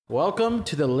Welcome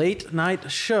to the late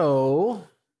night show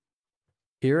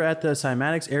here at the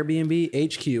Cymatics Airbnb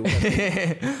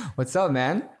HQ. What's up,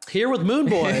 man? Here with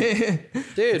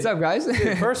Moonboy. Dude. What's up, guys?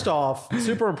 Dude, first off,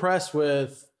 super impressed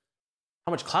with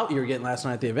how much clout you were getting last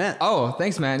night at the event. Oh,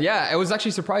 thanks, man. Yeah, it was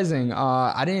actually surprising.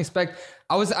 I didn't expect,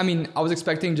 I was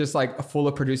expecting just like a full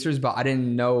of producers, but I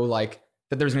didn't know like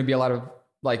that there's going to be a lot of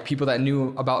like people that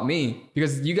knew about me,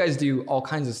 because you guys do all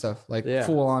kinds of stuff, like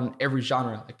full on every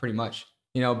genre, like pretty much.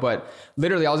 You know, but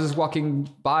literally I was just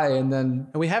walking by and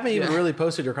we haven't even really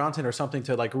posted your content or something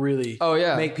to like really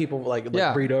make people like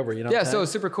breed over, you know? Yeah. So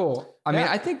it's super cool. I mean,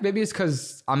 I think maybe it's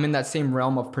cause I'm in that same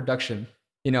realm of production,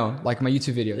 you know, like my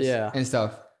YouTube videos and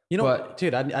stuff. You know,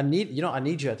 dude, I need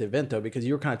you at the event though, because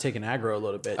you were kind of taking aggro a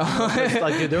little bit. You know?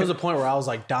 Like, dude, there was a point where I was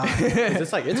like dying.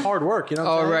 It's hard work, you know?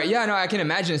 Oh, right. Yeah, no, I can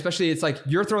imagine, especially it's like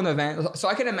you're throwing the event. So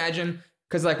I can imagine,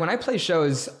 because like when I play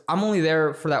shows, I'm only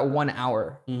there for that 1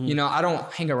 hour. Mm-hmm. You know, I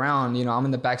don't hang around, you know, I'm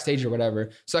in the backstage or whatever.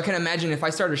 So I can imagine if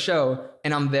I start a show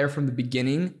and I'm there from the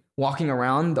beginning, walking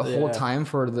around the whole time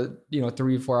for the,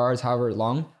 3 or 4 hours, however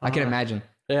long, I can imagine.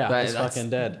 Yeah, that's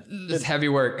fucking dead. It's heavy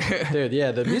work. Dude,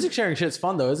 yeah, the music sharing shit's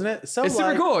fun though, isn't it? So it's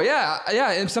super cool, yeah.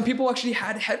 And some people actually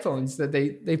had headphones that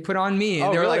they put on me,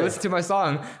 and they were like, listen to my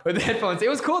song with the headphones. It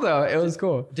was cool though. It was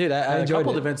cool. Dude, at a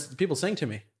couple of events, people sing to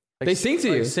me. Like, they sing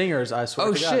to you? Singers, I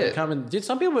swear to God. Shit. Come and, dude,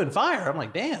 some people would fire. I'm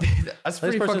like, damn. That's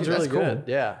pretty fucking really cool. Good.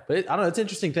 Yeah. But I don't know. It's an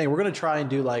interesting thing. We're going to try and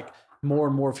do like more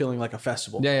and more feeling like a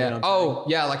festival. Yeah. You know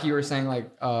yeah. Like you were saying,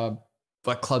 like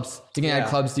clubs. You can add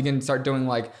clubs. You can start doing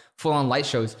like full on light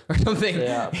shows or something.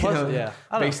 Yeah. Plus,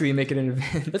 basically make it an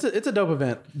event. It's a dope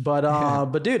event.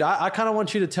 But dude, I kind of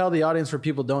want you to tell the audience, for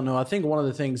people who don't know, I think one of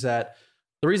the things that,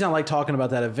 the reason I like talking about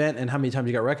that event and how many times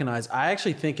you got recognized, I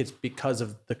actually think it's because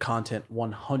of the content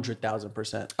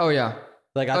 100,000%. Oh, yeah.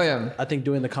 Like, I think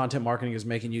doing the content marketing is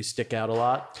making you stick out a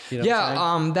lot. You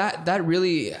know that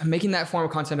really, making that form of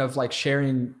content of like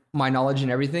sharing my knowledge and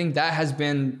everything, that has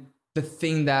been the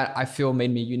thing that I feel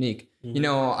made me unique. Mm-hmm. You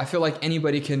know, I feel like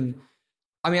anybody can,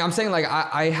 I'm saying like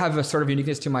I have a sort of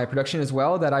uniqueness to my production as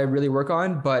well that I really work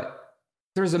on, but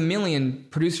there's a million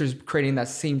producers creating that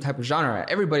same type of genre.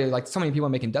 Everybody, like so many people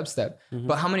making dubstep,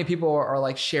 but how many people are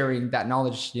like sharing that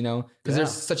knowledge, you know, because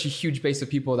there's such a huge base of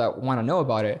people that want to know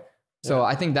about it. So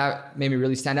I think that made me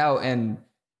really stand out, and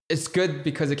it's good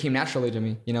because it came naturally to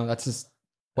me. You know, that's just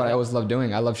what I always love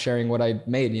doing. I love sharing what I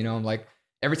made, you know, I'm like,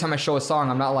 every time I show a song,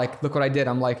 I'm not like, look what I did.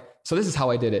 I'm like, so this is how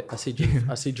I did it. I see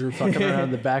Drew fucking around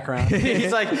in the background.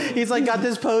 He's like got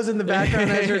this pose in the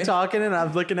background as you're talking, and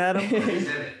I'm looking at him.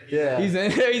 Yeah, he's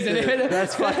in it.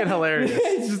 That's fucking hilarious.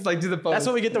 It's just like do the pose. That's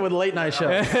what we get there with the late night show.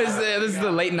 This is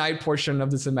the late night portion of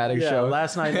the Cymatics show.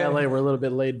 Last night in LA, we're a little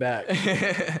bit laid back.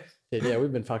 Yeah,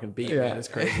 we've been fucking beat, man. It's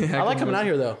crazy. I like coming out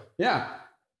here though. Yeah.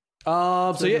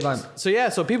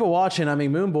 So people watching,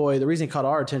 Moonboy, the reason it caught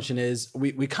our attention is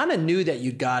we kind of knew that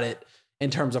you got it in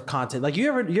terms of content. Like you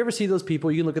ever see those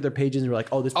people, you can look at their pages and you're like,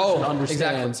 oh, this person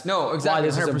understands. Exactly. No, exactly. Why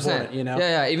this 100%, is important, you know?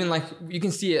 Yeah. Even like you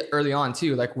can see it early on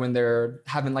too. Like when they're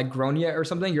haven't like grown yet or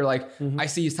something, you're like, I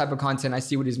see his type of content. I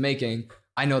see what he's making.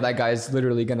 I know that guy's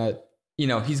literally gonna, you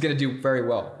know, he's going to do very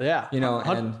well. Yeah. You know,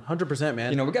 and 100%, man.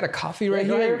 You know, we got a coffee right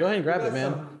here. Go ahead and grab it,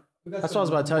 man. That's what I was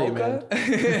about to tell you,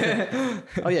 man.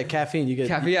 Oh yeah, caffeine. You get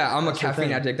caffeine. Yeah, I'm a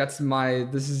caffeine addict.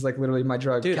 This is like literally my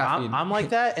drug. Dude, caffeine. I'm like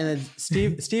that, and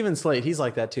then Steven Slate, he's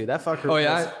like that too. That fucker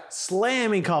was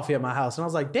slamming coffee at my house, and I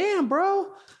was like, damn,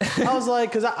 bro. I was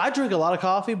like, because I drink a lot of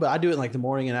coffee, but I do it in like the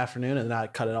morning and afternoon, and then I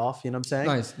cut it off. You know what I'm saying?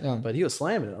 Nice. Yeah. But he was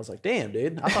slamming it. I was like, damn,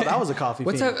 dude. I thought that was a coffee.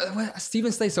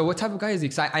 Steven Slate. So what type of guy is he?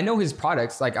 Because I know his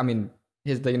products. Like,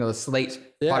 the Slate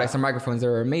products and microphones,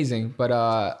 they're amazing.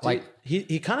 But like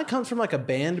he kind of comes from like a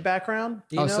band background,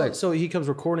 you know? Sick. So he comes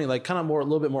recording like kind of a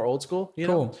little bit more old school, you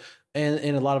know?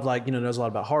 And a lot of like, knows a lot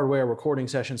about hardware, recording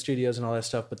session studios and all that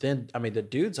stuff. But then, the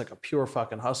dude's like a pure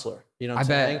fucking hustler. You know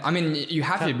what I'm saying? You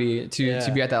have to be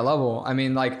to be at that level. I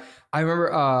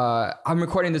remember I'm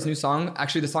recording this new song.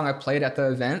 Actually, the song I played at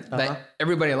the event that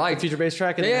everybody liked. Feature bass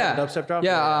track and the dubstep drop?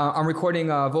 I'm recording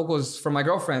vocals for my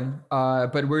girlfriend,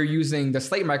 but we're using the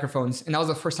Slate microphones. And that was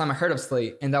the first time I heard of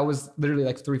Slate. And that was literally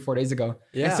like 3-4 days ago.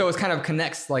 Yeah. And so it kind of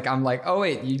connects. Like, I'm like, oh,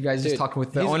 wait, you guys just talking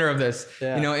with the owner of this.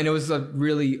 Yeah. And it was a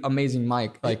really amazing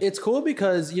mic. Like, it's cool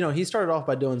because, he started off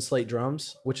by doing Slate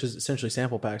drums, which is essentially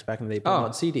sample packs back in the day, put on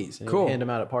CDs. And he'd hand them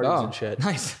out at parties and shit.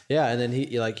 Nice. Yeah, and then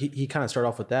he kind of started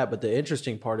off with that. But the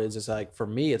interesting part is like, for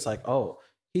me, it's like, oh,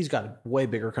 he's got a way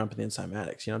bigger company than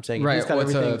Cymatics. You know what I'm saying? Right. He's got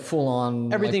everything full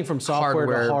on, everything like, from software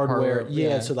to hardware. Yeah.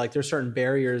 Yeah. So like, there's certain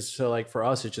barriers. So like for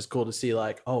us, it's just cool to see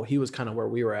like, oh, he was kind of where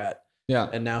we were at. Yeah.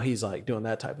 And now he's like doing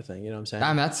that type of thing. You know what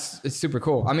I'm saying? It's super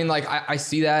cool. Like I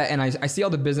see that, and I see all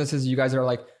the businesses you guys are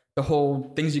like the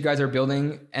whole things you guys are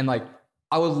building, and like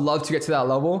I would love to get to that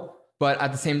level, but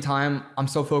at the same time, I'm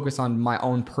so focused on my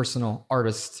own personal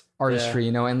artistry,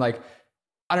 you know, and like,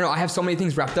 I don't know, I have so many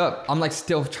things wrapped up. I'm like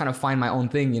still trying to find my own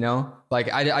thing, you know,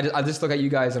 like I just look at you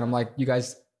guys and I'm like, you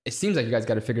guys, it seems like you guys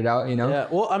got it figured out, you know? Yeah.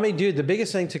 Well, I mean, dude, the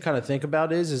biggest thing to kind of think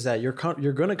about is that you're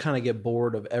going to kind of get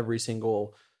bored of every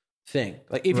single thing.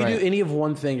 Like if you do any of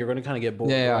one thing, you're going to kind of get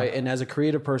bored, right? And as a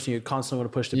creative person, you constantly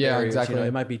want to push the barriers. Exactly. You know,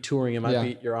 it might be touring, it might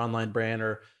be your online brand,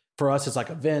 or for us, it's like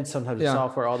events, sometimes it's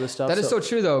software, all this stuff. That is so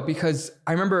true though, because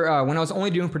I remember when I was only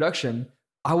doing production,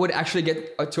 I would actually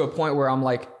get to a point where I'm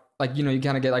like, you know, you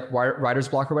kind of get like writer's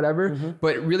block or whatever,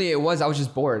 but really I was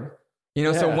just bored. You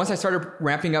know, so once I started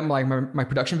ramping up like my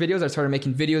production videos, I started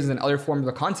making videos and other forms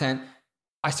of content.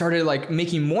 I started like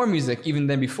making more music even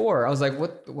than before. I was like,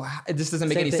 what? This doesn't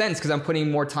make any sense because I'm putting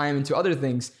more time into other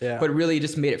things. Yeah. But really, it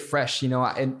just made it fresh, you know.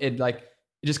 And it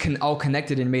just all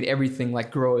connected and made everything like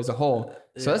grow as a whole.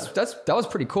 So that was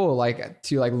pretty cool. Like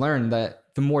to like learn that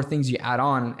the more things you add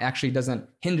on actually doesn't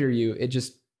hinder you. It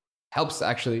just helps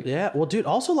actually. Yeah. Well, dude,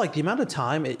 also like the amount of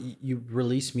time you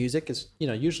release music is, you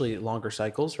know, usually longer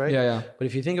cycles, right? Yeah. But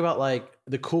if you think about like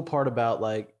the cool part about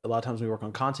like a lot of times when we work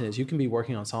on content is you can be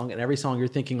working on a song and every song you're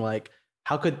thinking like,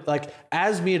 how could like,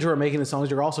 as me and Drew are making the songs,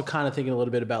 you're also kind of thinking a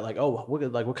little bit about like, oh, what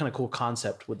kind of cool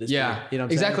concept would this be? You know what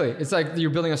I'm exactly. saying? It's like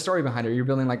you're building a story behind it. You're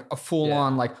building like a full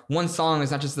on, like one song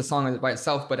is not just the song by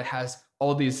itself, but it has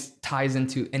all these ties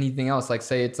into anything else. Like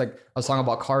say it's like a song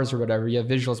about cars or whatever. You have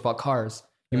visuals about cars.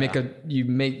 You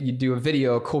do a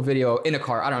video, a cool video in a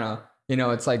car. I don't know. You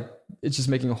know, it's like, it's just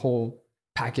making a whole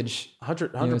package.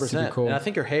 100%. Cool. And I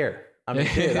think your hair. I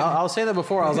mean, dude, I was saying that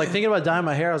before. I was like thinking about dyeing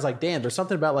my hair. I was like, damn, there's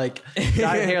something about like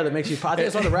dyeing hair that makes you. I think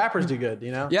it's what the rappers do good,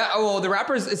 you know? Yeah. Well, the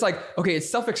rappers, it's like, okay, it's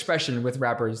self-expression with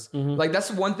rappers. Like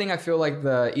that's one thing I feel like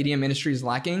the EDM industry is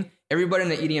lacking. Everybody in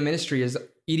the EDM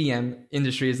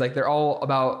industry is like,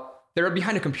 they're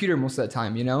behind a computer most of the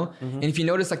time, you know? And if you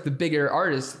notice like the bigger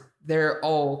artists,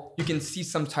 you can see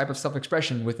some type of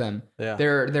self-expression with them. Yeah.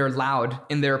 They're loud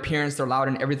in their appearance. They're loud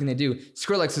in everything they do.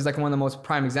 Skrillex is like one of the most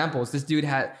prime examples. This dude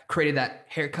had created that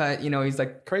haircut, you know, he's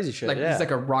like crazy shit. Like he's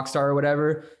like a rock star or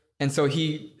whatever. And so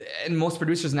and most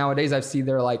producers nowadays I've seen,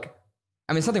 they're like,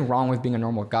 I mean, there's nothing wrong with being a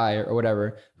normal guy or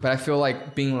whatever, but I feel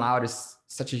like being loud is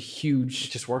such a huge,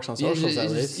 it just works on socials at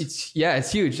least.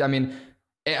 It's huge. I mean,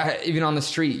 even on the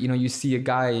street, you know, you see a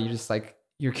guy, you're just like,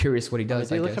 you're curious what he does.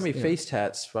 Look how many face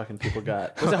tats fucking people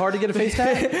got. Was it hard to get a face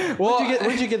tat? Well, when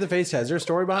did you get the face tat? Is there a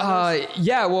story behind this?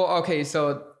 Yeah. Well, okay.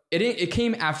 So it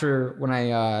came after when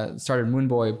I started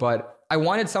Moonboy, but I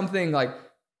wanted something like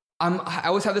I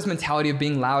always have this mentality of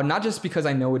being loud, not just because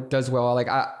I know it does well. Like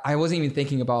I wasn't even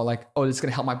thinking about like, oh, this is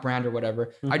gonna help my brand or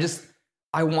whatever.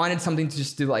 I wanted something to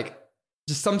just do like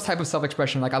just some type of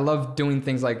self-expression. Like I love doing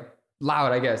things like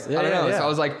loud, I guess. I don't know. Yeah. So I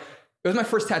was like, it was my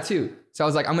first tattoo. So I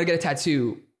was like, I'm going to get a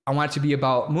tattoo. I want it to be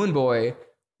about Moonboy.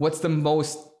 What's the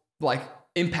most like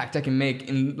impact I can make?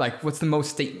 And like, what's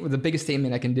the biggest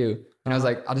statement I can do? And I was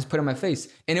like, I'll just put it on my face.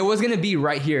 And it was going to be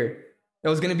right here. It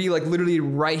was going to be like literally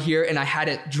right here. And I had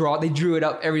it they drew it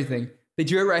up, everything. They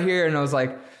drew it right here. And I was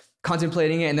like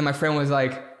contemplating it. And then my friend was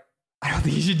like, I don't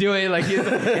think you should do it. Like,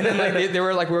 and then like they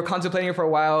were like, we were contemplating it for a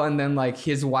while. And then like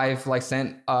his wife like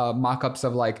sent mock-ups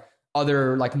of like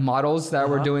other like models that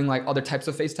were doing like other types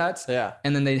of face tats. Yeah.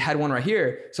 And then they had one right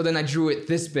here. So then I drew it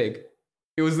this big.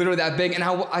 It was literally that big. And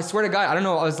I swear to God, I don't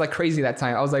know. I was like crazy that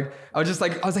time. I was like,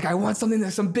 I want something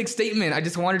that's some big statement. I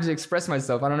just wanted to express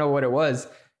myself. I don't know what it was.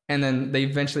 And then they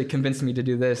eventually convinced me to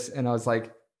do this. And I was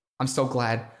like, I'm so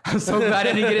glad. I'm so glad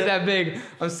I didn't get it that big.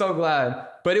 I'm so glad.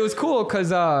 But it was cool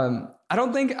because I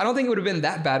don't think it would have been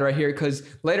that bad right here. Because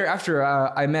later after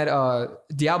I met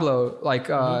Diablo, like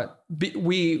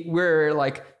we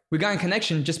got in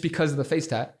connection just because of the face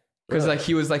tat. Because like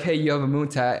he was like, hey, you have a moon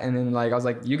tat, and then like I was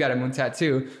like, you got a moon tat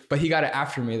too. But he got it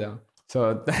after me though,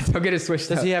 so don't get it switched.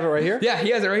 Does he have it right here? Yeah, he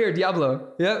has it right here.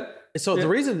 Diablo. Yep. So the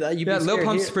reason that Lil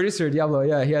Pump's producer Diablo.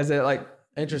 Yeah, he has it like.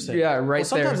 Interesting. Yeah, right.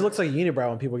 Sometimes there. It looks like a unibrow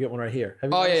when people get one right here.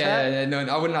 Have you yeah. No,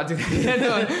 I would not do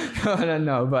that.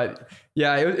 no. But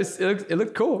yeah, it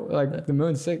looked cool. Like the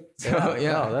moon's sick. So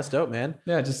yeah. Oh, that's dope, man.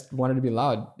 Yeah, I just wanted to be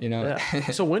loud, you know.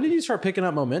 Yeah. So when did you start picking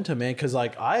up momentum, man? Because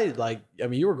I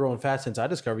mean, you were growing fast since I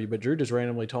discovered you, but Drew just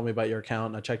randomly told me about your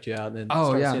account and I checked you out and then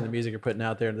started seeing the music you're putting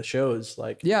out there and the shows.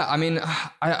 Like, yeah, I mean,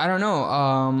 I don't know.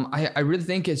 I really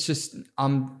think it's just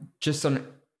I'm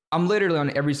literally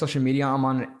on every social media. I'm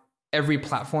on every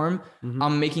platform.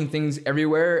 I'm making things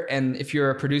everywhere. And if you're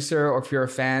a producer or if you're a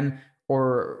fan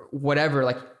or whatever,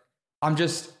 like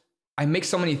I I make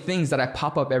so many things that I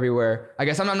pop up everywhere. I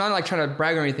guess I'm not like trying to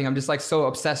brag or anything. I'm just like so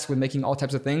obsessed with making all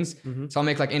types of things. So I'll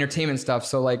make like entertainment stuff.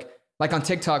 So like on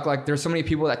TikTok, like there's so many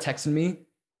people that texted me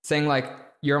saying like,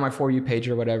 you're on my For You page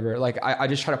or whatever. Like I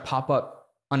just try to pop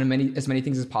up on as many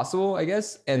things as possible, I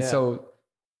guess. And so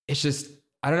it's just,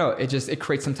 I don't know. It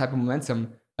creates some type of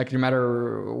momentum. Like no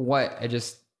matter what, it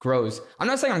just grows. I'm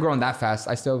not saying I'm growing that fast.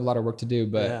 I still have a lot of work to do,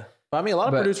 but But I mean, a lot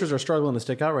of producers are struggling to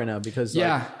stick out right now because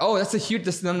that's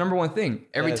the number one thing.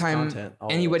 Every time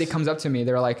anybody comes up to me,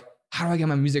 they're like, how do I get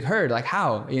my music heard? Like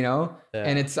how, you know? Yeah.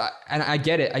 And and I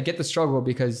get it. I get the struggle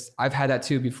because I've had that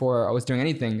too before I was doing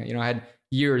anything. You know, I had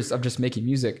years of just making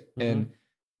music and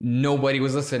nobody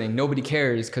was listening. Nobody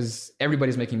cares because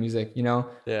everybody's making music, you know?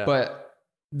 Yeah. But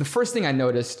the first thing I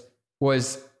noticed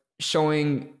was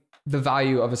showing the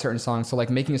value of a certain song. So like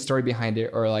making a story behind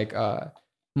it, or like,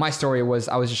 my story was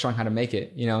I was just showing how to make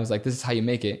it. You know, I was like, this is how you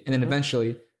make it. And then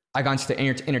eventually I got into the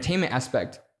entertainment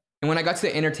aspect. And when I got to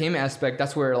the entertainment aspect,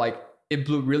 that's where like it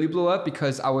really blew up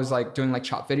because I was like doing like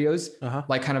chop videos,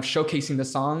 like kind of showcasing the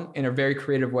song in a very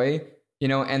creative way, you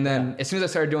know? And then as soon as I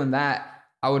started doing that,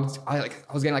 I was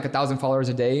getting like 1,000 followers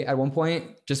a day at one point,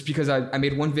 just because I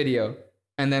made one video.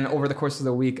 And then over the course of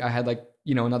the week, I had like,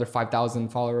 you know, another 5,000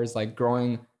 followers, like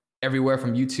growing everywhere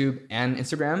from YouTube and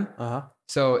Instagram.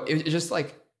 So it just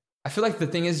like, I feel like the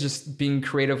thing is just being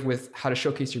creative with how to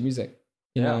showcase your music.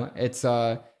 You know, it's,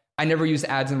 I never used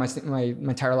ads in my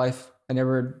entire life. I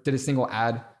never did a single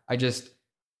ad. I just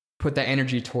put that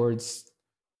energy towards,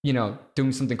 you know,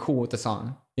 doing something cool with the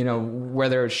song, you know,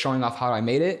 whether it's showing off how I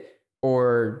made it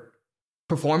or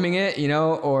performing it, you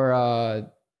know,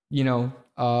 or,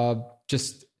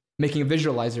 just making a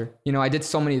visualizer. You know, I did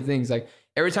so many things. Like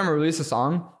every time I release a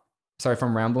song, sorry if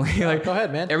I'm rambling. Like, go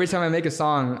ahead, man. Every time I make a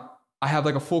song, I have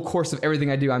like a full course of everything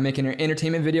I do. I make an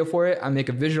entertainment video for it. I make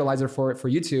a visualizer for it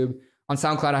for YouTube. On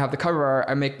SoundCloud, I have the cover art.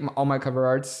 I make all my cover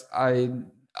arts. I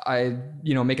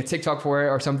make a TikTok for it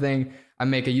or something. I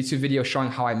make a YouTube video showing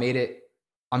how I made it.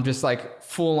 I'm just like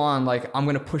full on, like I'm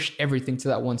going to push everything to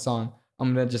that one song.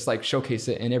 I'm going to just like showcase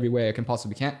it in every way I can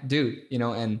possibly do, you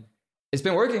know, and it's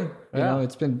been working, you know,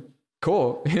 it's been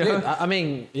cool. You know? Dude, I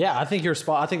mean, yeah, I think your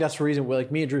spot, I think that's the reason where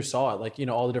like me and Drew saw it, like, you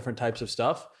know, all the different types of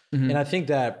stuff. And I think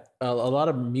that a lot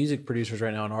of music producers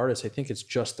right now and artists, I think it's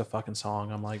just the fucking song.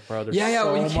 I'm like, bro, there's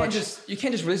well, you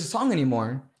can't just release a song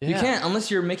anymore. Yeah. You can't unless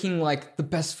you're making like the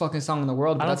best fucking song in the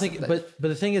world. But I don't think, but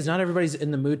the thing is, not everybody's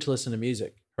in the mood to listen to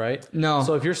music, right? No.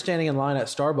 So if you're standing in line at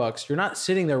Starbucks, you're not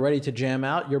sitting there ready to jam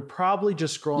out. You're probably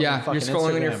just scrolling. Yeah, you're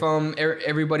scrolling on your phone.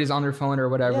 Everybody's on their phone or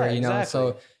whatever, you know.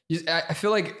 So I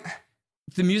feel like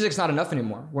the music's not enough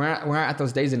anymore. We're not at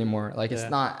those days anymore. Like it's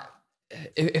not.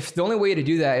 If the only way to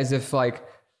do that is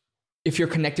if you're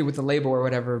connected with the label or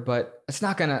whatever, but it's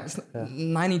not gonna.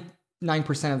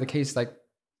 99% of the case, like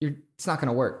it's not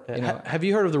gonna work. You know? Have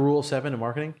you heard of the rule of 7 in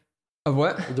marketing? Of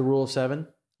what? The rule of 7.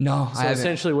 No, so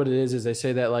essentially what it is they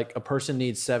say that like a person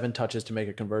needs 7 touches to make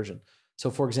a conversion.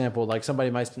 So for example, like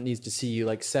somebody needs to see you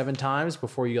like 7 times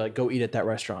before you like go eat at that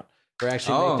restaurant. Or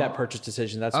actually make that purchase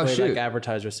decision. That's the way like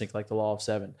advertisers think, like the law of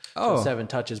 7. So 7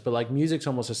 touches. But like music's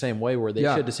almost the same way, where they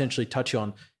should essentially touch you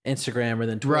on Instagram or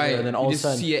then Twitter, and then all of a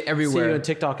sudden see it everywhere. See you on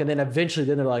TikTok, and then eventually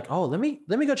they're like, oh, let me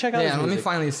go check out this music. Let me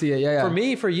finally see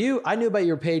it. For you, I knew about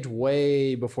your page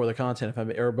way before the content,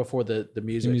 or before the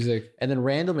music. And then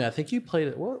randomly, I think you played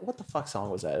it. What the fuck song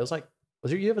was that? It was like,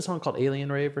 you have a song called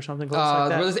Alien Rave or something close like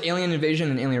that? There was Alien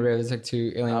Invasion and Alien Rave. It's like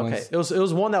 2 alien ones. It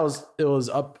was one that was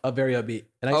very upbeut.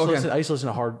 And I used to listen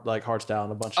to hard style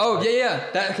and a bunch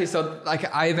of so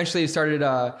like I eventually started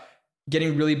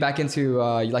getting really back into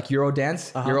like Euro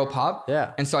dance, Euro pop.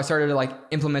 Yeah. And so I started like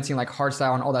implementing like hard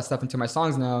style and all that stuff into my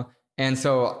songs now. And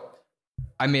so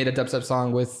I made a dubstep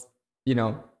song with, you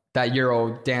know, that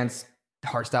Euro dance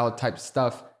hard style type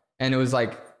stuff. And it was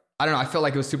like, I don't know. I felt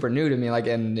like it was super new to me, like,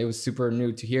 and it was super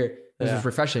new to hear. It was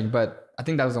refreshing, but I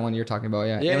think that was the one you're talking about.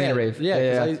 Alien Rave.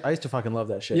 I used to fucking love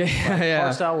that shit.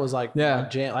 Hardstyle was like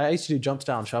jam. I used to do jump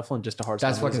style and shuffling just to hardstyle.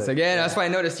 That's fucking sick. Yeah, that's why I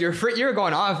noticed you were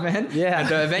going off, man. Yeah, at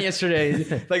the event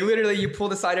yesterday, like literally, you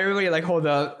pulled aside everybody, like hold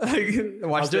up, like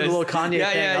watch this. The little Kanye.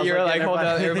 Yeah, you're like hold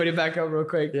up, everybody back up real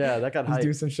quick. Yeah, that got hype.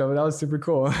 Do some show. That was super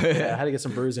cool. I had to get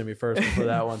some bruise in me first before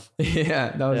that one.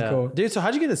 Yeah, that was cool, dude. So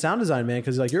how'd you get into sound design, man?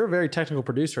 Because like you're a very technical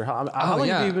producer. How long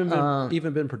have you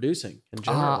even been producing in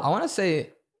general? I want to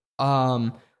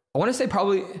say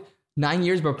probably 9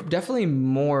 years, but definitely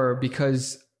more,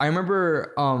 because I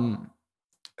remember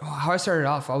how I started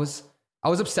off. I was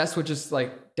obsessed with just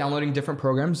like downloading different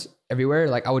programs everywhere.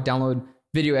 Like I would download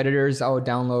video editors, I would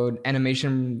download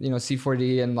animation, you know,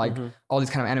 C4D and like all these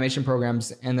kind of animation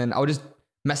programs, and then I would just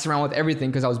mess around with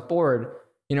everything because I was bored,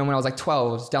 you know, when I was like 12,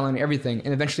 I was downloading everything.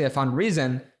 And eventually I found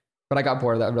Reason, but I got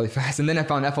bored of that really fast. And then I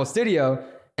found FL Studio,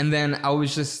 and then I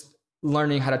was just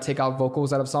learning how to take out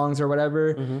vocals out of songs or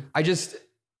whatever. I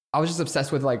was just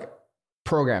obsessed with like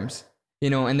programs, you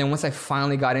know. And then once I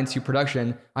finally got into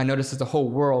production, I noticed there's a whole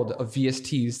world of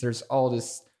VSTs. There's all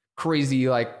this crazy,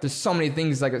 like there's so many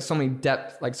things, like so many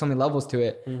depth, like so many levels to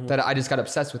it that I just got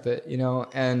obsessed with it, you know.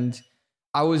 And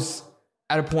I was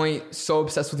at a point so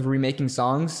obsessed with remaking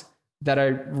songs that I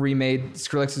remade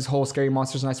Skrillex's whole Scary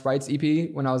Monsters and Nice Sprites EP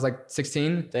when I was like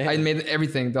 16. Damn. I made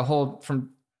everything,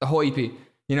 from the whole EP.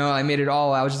 You know, I made it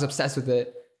all. I was just obsessed with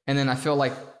it. And then I feel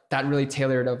like that really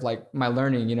tailored of like my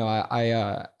learning. You know,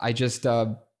 I just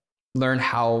learned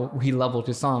how he leveled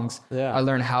his songs. Yeah. I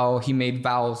learned how he made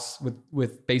vowels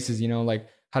with basses, you know, like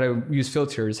how to use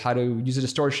filters, how to use a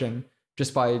distortion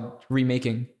just by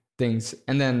remaking things.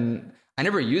 And then I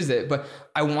never used it, but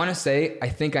I want to say I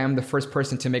think I am the first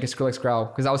person to make a Skrillex growl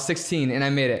because I was 16 and I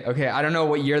made it. Okay, I don't know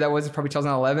what year that was, probably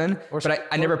 2011, but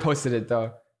I never posted it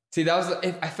though. See, that was,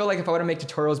 I feel like if I would have made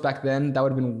tutorials back then, that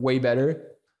would have been way better,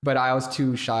 but I was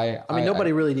too shy. I mean,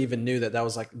 nobody really even knew that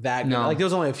was like that good. No. Like there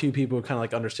was only a few people who kind of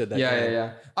like understood that.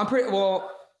 Yeah. I'm pretty,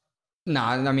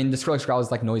 I mean, the Skrillex growl is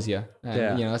like Noisia.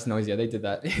 And, you know, that's Noisia. They did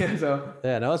that. So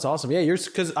yeah, no, that's awesome. Yeah,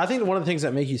 because I think one of the things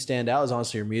that make you stand out is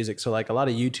honestly your music. So like a lot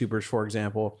of YouTubers, for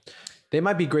example, they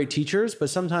might be great teachers, but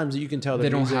sometimes you can tell they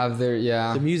don't have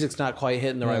the music's not quite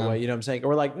hitting the right way. You know what I'm saying?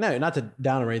 Or like, no, not to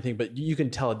down or anything, but you can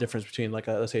tell a difference between like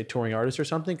let's say a touring artist or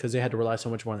something because they had to rely so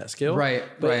much more on that skill. Right.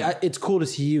 But it's cool to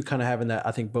see you kind of having that.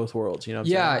 I think both worlds. You know?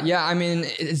 What I'm saying? Yeah. I mean,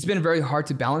 it's been very hard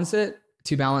to balance it.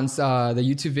 To balance the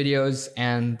YouTube videos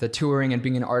and the touring and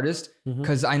being an artist,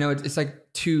 because I know it's like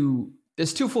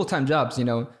there's two full-time jobs, you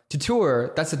know. To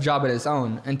tour, that's a job in its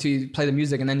own, and to play the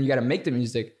music, and then you got to make the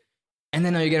music, and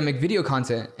then now you got to make video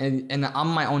content, and I'm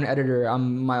my own editor.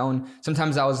 I'm my own.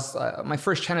 Sometimes I was my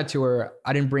first China tour.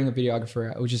 I didn't bring a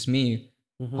videographer. It was just me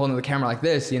holding the camera like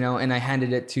this, you know, and I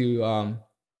handed it to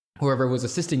whoever was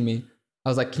assisting me. I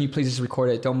was like, "Can you please just record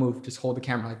it? Don't move. Just hold the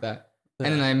camera like that."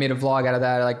 And then I made a vlog out of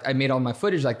that. Like I made all my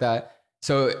footage like that.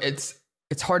 So it's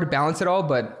hard to balance it all,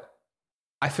 but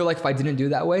I feel like if I didn't do it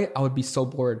that way, I would be so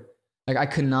bored. Like I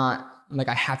could not, like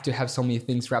I have to have so many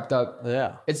things wrapped up.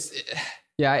 Yeah.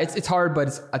 It's hard,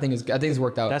 but I think it's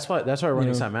worked out. That's why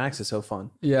running Cymatics is so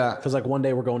fun. Yeah. Because like one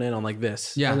day we're going in on like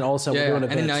this. Yeah. And then all of a sudden we're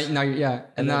doing events.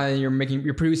 And then now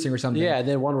you're producing or something. Yeah. And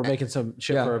then we're making some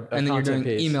shit for a and then you're doing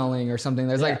piece. Emailing or something.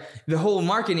 There's like the whole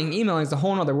marketing emailing is a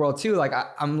whole other world too. Like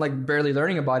I'm like barely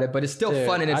learning about it, but it's still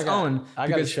fun in its own. I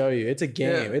got to show you. It's a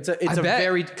game. It's a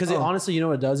very, because honestly, you know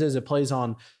what it does is it plays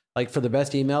on like for the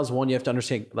best emails. One, you have to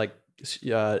understand like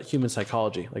human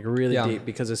psychology, like really deep,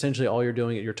 because essentially all you're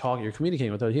doing, you're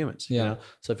communicating with other humans. You know?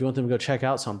 So if you want them to go check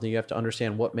out something, you have to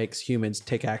understand what makes humans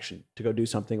take action to go do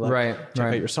something. Like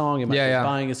check out your song, it might be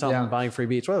buying something, buying free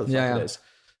beats, whatever the fuck it is.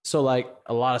 So like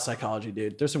a lot of psychology,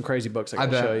 dude. There's some crazy books I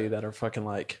can show you that are fucking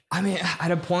like. I mean,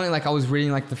 at a point, like I was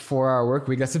reading like the 4-Hour Work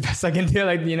Week. That's the best I can do.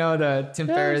 Like, you know, the Tim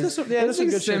Ferriss. There's some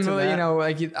good shit. You know,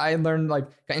 like I learned, like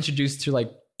got introduced to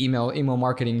like email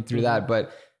marketing through that,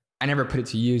 but I never put it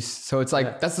to use. So it's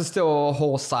like, that's still a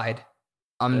whole side.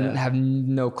 Have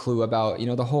no clue about, you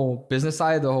know, the whole business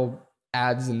side, the whole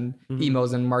ads and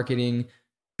emails and marketing.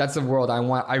 That's a world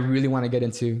I really want to get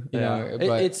into, you know,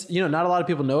 but it's, you know, not a lot of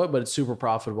people know it, but it's super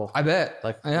profitable. I bet.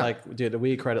 Like, dude,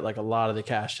 we credit like a lot of the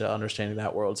cash to understanding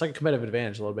that world. It's like a competitive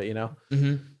advantage a little bit, you know?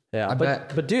 Yeah.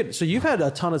 But dude, so you've had a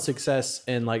ton of success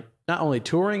in like not only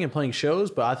touring and playing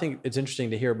shows, but I think it's interesting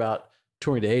to hear about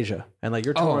touring to Asia and like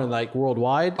you're touring like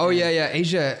worldwide.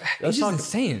 Asia. Asia's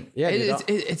insane. Yeah,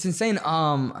 it's insane.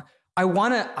 I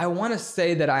wanna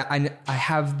say that I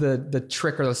have the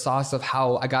trick or the sauce of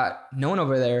how I got known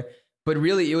over there, but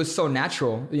really it was so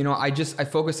natural. You know, I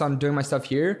focused on doing my stuff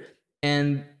here,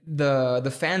 and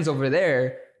the fans over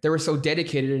there, they were so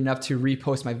dedicated enough to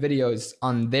repost my videos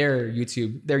on their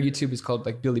YouTube. Their YouTube is called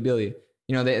like Bilibili.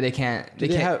 You know, they can't. Do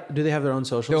they have their own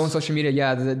socials? Their own social media,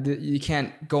 yeah. You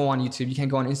can't go on YouTube. You can't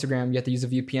go on Instagram. You have to use a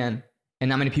VPN. And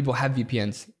not many people have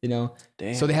VPNs, you know?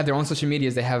 Damn. So they have their own social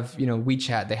medias. They have, you know,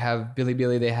 WeChat. They have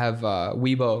Bilibili. They have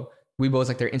Weibo. Weibo is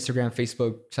like their Instagram,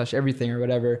 Facebook, everything or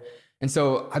whatever. And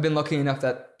so I've been lucky enough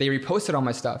that they reposted all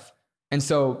my stuff. And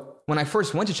so when I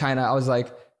first went to China, I was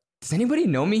like, does anybody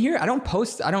know me here? I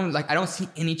don't see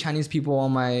any Chinese people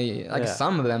on my,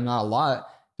 some of them, not a lot.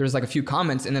 There's like a few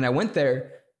comments, and then I went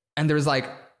there, and there's like,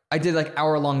 I did like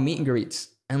hour-long meet and greets,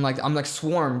 and like I'm like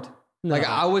swarmed. No. Like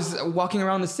I was walking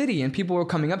around the city, and people were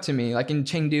coming up to me, like in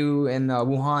Chengdu and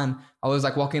Wuhan. I was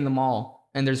like walking in the mall,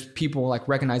 and there's people like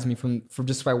recognizing me from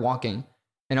just by walking,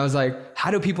 And I was like,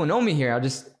 how do people know me here?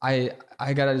 I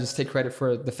gotta just take credit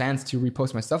for the fans to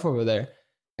repost my stuff over there.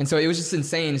 And so it was just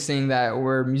insane seeing that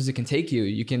where music can take you.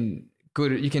 You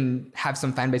can have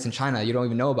some fan base in China you don't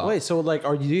even know about. Wait, so like,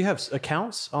 do you have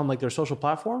accounts on like their social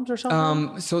platforms or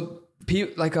something? So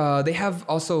they have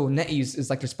also NetEase is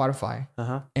like their Spotify.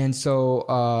 And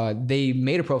so they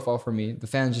made a profile for me. The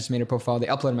fans just made a profile. They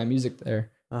uploaded my music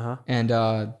there. And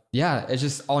it's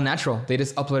just all natural. They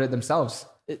just upload it themselves.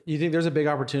 You think there's a big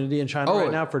opportunity in China right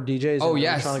now for DJs and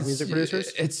electronic music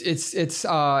producers? It's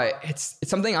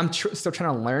something I'm still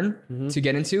trying to learn to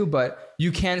get into, but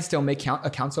you can still make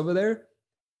accounts over there.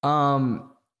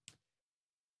 I'm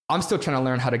still trying to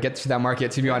learn how to get to that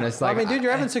market, to be honest. Like, I mean, dude,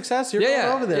 you're having success. You're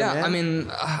going over there, man. I mean,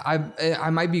 I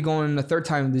might be going the third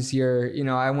time this year. You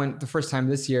know, I went the first time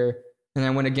this year, and I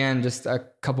went again just a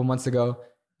couple months ago,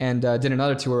 and did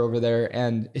another tour over there.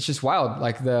 And it's just wild.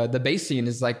 Like the bass scene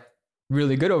is like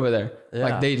really good over there.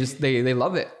 Like they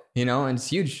love it, you know, and it's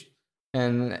huge.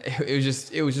 And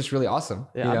it was just really awesome.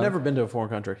 Yeah, I've never been to a foreign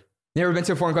country. Never been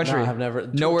to a foreign country? No, I've never.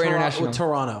 Nowhere international.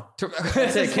 Toronto.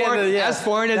 As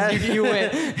foreign as you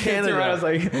went. Canada. Toronto's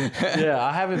like... Yeah,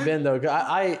 I haven't been though.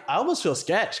 I almost feel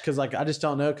sketched because like I just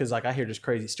don't know because like I hear just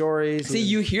crazy stories. See,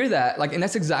 you hear that like, and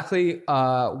that's exactly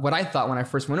what I thought when I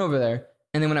first went over there.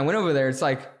 And then when I went over there, it's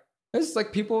like, it's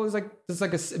like people, it's like, this is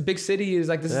like a big city. Is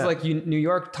like, this is like New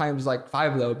York times like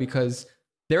 5 though, because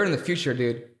they're in the future,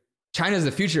 dude. China's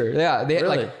the future. Yeah. They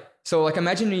really? like, so like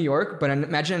imagine New York, but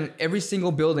imagine every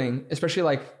single building, especially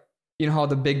like, you know how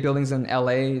the big buildings in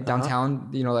LA downtown,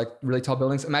 you know, like really tall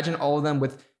buildings. Imagine all of them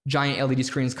with giant LED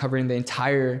screens covering the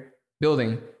entire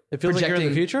building. It feels like you're in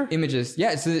the future? Images.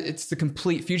 Yeah, it's the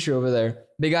complete future over there.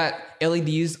 They got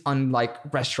LEDs on like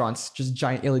restaurants, just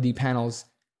giant LED panels.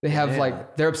 They have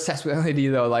like, they're obsessed with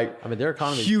LED though. Like, I mean, their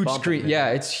economy huge screen. Yeah,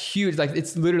 it's huge. Like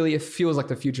it's literally, it feels like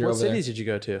the future. What over cities there. Did you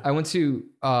go to? I went to,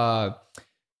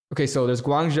 okay, so there's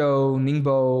Guangzhou,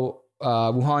 Ningbo,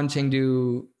 Wuhan,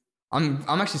 Chengdu. I'm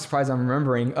actually surprised I'm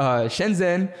remembering.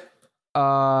 Shenzhen,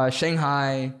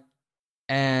 Shanghai,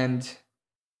 and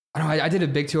I don't know, I did a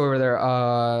big tour over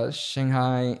there.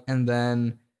 Shanghai, and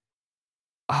then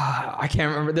I can't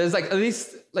remember. There's like at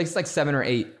least like 7 or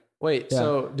 8. Wait,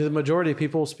 so do the majority of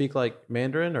people speak like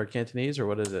Mandarin or Cantonese or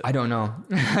what is it? I don't know.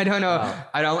 I don't know. Wow.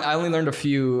 I only learned a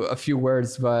few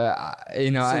words, but you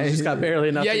know, so you just got barely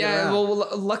enough. Yeah.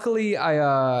 Well, luckily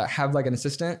I have like an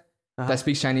assistant that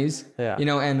speaks Chinese. Yeah. You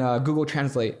know, and Google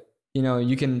Translate. You know,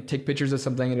 you can take pictures of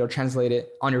something and it'll translate it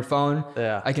on your phone.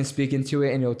 Yeah. I can speak into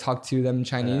it and it'll talk to them in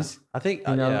Chinese.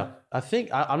 Yeah. I think,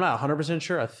 I'm not 100%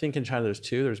 sure. I think in China there's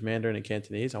 2. There's Mandarin and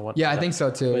Cantonese. I think so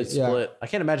too. It's split. I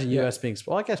can't imagine US being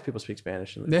split. Well, I guess people speak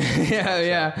Spanish. Can't say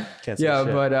shit.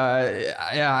 But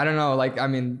I don't know. Like, I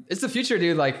mean, it's the future,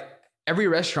 dude. Like every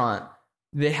restaurant,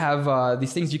 they have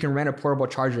these things you can rent a portable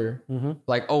charger.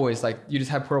 Like always, like you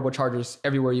just have portable chargers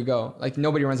everywhere you go. Like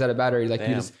nobody runs out of battery. Like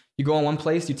you go in one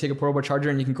place, you take a portable charger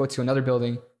and you can go to another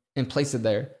building and place it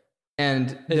there.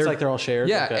 And it's like they're all shared.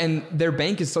 Yeah. Okay. And their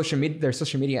bank is their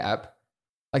social media app.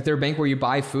 Like their bank where you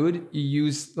buy food, you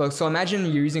use, like, so imagine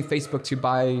you're using Facebook to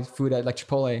buy food at like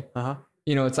Chipotle.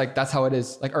 You know, it's like, that's how it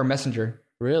is. Like our Messenger.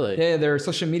 Really? Yeah. Their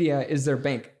social media is their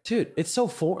bank. Dude, it's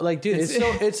so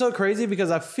it's so crazy because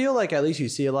I feel like at least you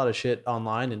see a lot of shit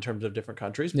online in terms of different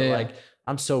countries, but like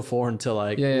I'm so foreign to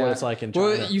like what it's like in China.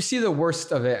 Well, you see the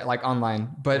worst of it like online,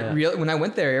 but really when I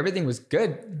went there, everything was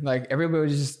good. Like everybody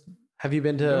was just. Have you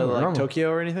been to like normal. Tokyo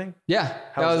or anything? Yeah,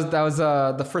 that was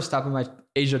the first stop of my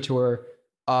Asia tour.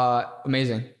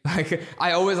 Amazing. Like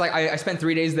I spent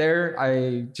 3 days there.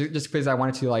 I just because I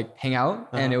wanted to like hang out,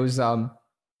 and it was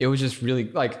just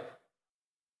really like.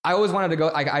 I always wanted to go.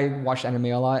 I watched anime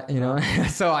a lot, you know,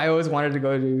 so I always wanted to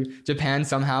go to Japan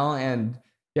somehow, and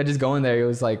just going there. It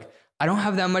was like I don't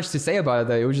have that much to say about it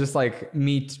though. It was just like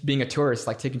me being a tourist,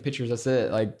 like taking pictures. That's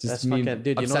it. Like just me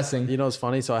obsessing. You know what's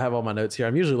funny? So I have all my notes here.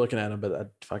 I'm usually looking at them,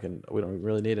 but we don't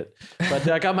really need it. But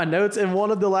I got my notes, and one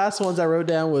of the last ones I wrote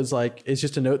down was like it's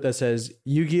just a note that says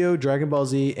Yu-Gi-Oh, Dragon Ball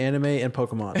Z, anime, and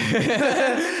Pokemon.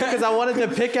 Because I wanted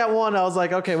to pick at one. I was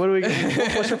like, okay,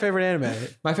 what's your favorite anime?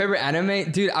 My favorite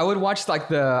anime, dude. I would watch like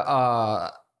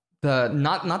the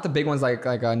not the big ones like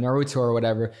Naruto or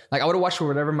whatever. Like I would watch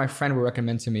whatever my friend would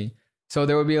recommend to me. So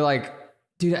there would be like,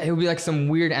 dude, it would be like some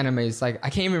weird animes. Like I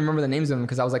can't even remember the names of them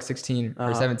because I was like 16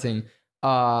 or 17.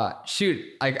 Shoot,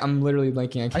 like I'm literally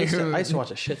blanking. I used to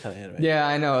watch a shit ton of anime. Yeah,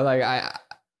 I know. Like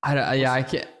I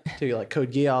can't. Dude, like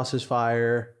Code Geass is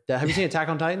fire. Have you seen Attack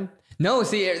on Titan? No,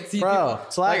 see, bro,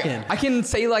 slacking. Like, I can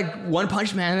say like One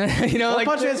Punch Man. You know, One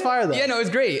Punch Man's fire though. Yeah, no, it's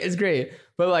great.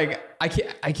 But like I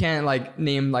can't like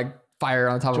name like fire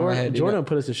on top of my head. Jordan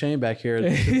put us to shame back here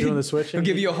doing the switching. He'll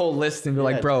give you a whole list and be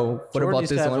like, bro, what Jordan about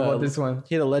this one? What about this one?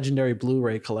 He had a legendary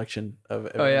Blu-ray collection of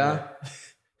yeah?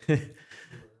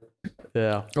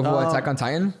 Yeah. Of what, Attack on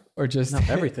Titan? Or just... No,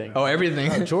 everything. Oh,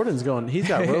 everything. Jordan's going... He's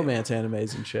got romance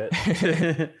animes and shit.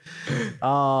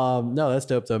 No, that's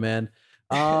dope though, man.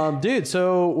 Dude,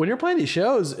 so when you're playing these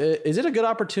shows, is it a good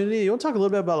opportunity? You want to talk a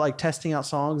little bit about like testing out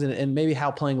songs and maybe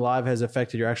how playing live has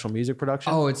affected your actual music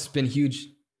production? Oh, it's been huge.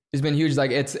 It's been huge.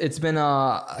 Like it's been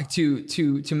like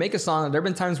to make a song. There've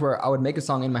been times where I would make a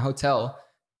song in my hotel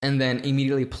and then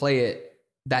immediately play it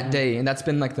that day, and that's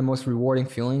been like the most rewarding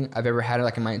feeling I've ever had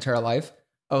like in my entire life.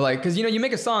 Of like, because you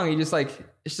make a song, you just like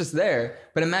it's just there.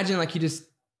 But imagine like you just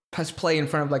press play in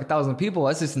front of like 1,000 people.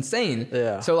 That's just insane.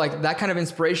 Yeah. So like that kind of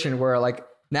inspiration where like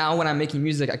now when I'm making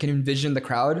music, I can envision the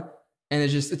crowd, and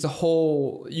it's a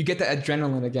whole. You get that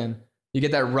adrenaline again. You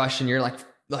get that rush, and you're like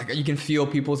you can feel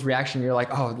people's reaction. You're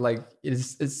like, oh, like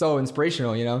it's so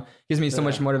inspirational. Gives me so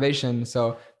much motivation.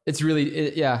 So it's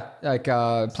really like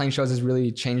playing shows has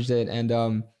really changed it,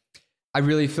 and I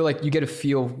really feel like you get a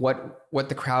feel of what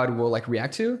the crowd will like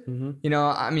react to. Mm-hmm.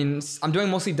 I mean, I'm doing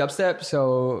mostly dubstep,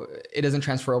 so it doesn't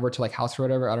transfer over to like house or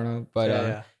whatever. I don't know,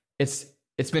 but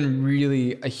it's been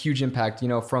really a huge impact.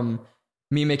 From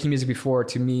me making music before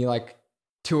to me like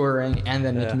touring and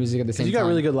then making music at the same time. You got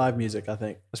really good live music, I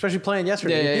think, especially playing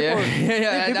yesterday.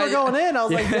 People are going in. I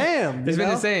was like, damn. It's been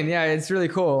insane. Yeah, it's really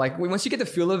cool. Like once you get the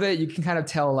feel of it, you can kind of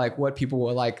tell like what people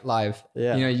will like live.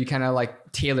 Yeah. You kind of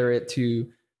like tailor it to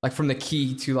like from the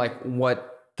key to like what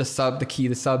the sub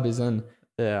is in.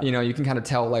 Yeah. You can kind of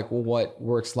tell like what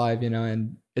works live,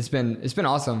 and it's been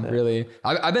awesome, really.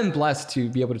 I've been blessed to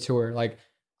be able to tour. Like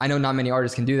I know not many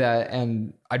artists can do that,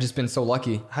 and I've just been so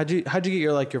lucky. How'd you get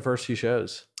your first few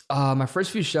shows? My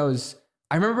first few shows,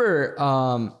 I remember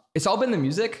it's all been the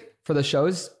music for the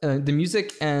shows, the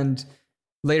music, and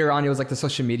later on it was like the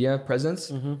social media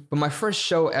presence. Mm-hmm. But my first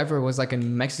show ever was like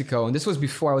in Mexico, and this was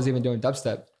before I was even doing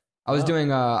dubstep. I was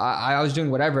doing I was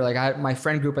doing whatever. Like I had my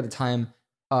friend group at the time.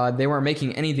 They weren't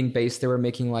making anything bass. They were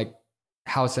making like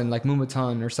house and like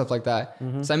Moombahton or stuff like that.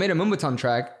 Mm-hmm. So I made a Moombahton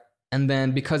track. And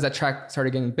then because that track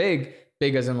started getting big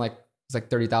as in like, it's like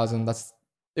 30,000.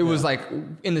 It was like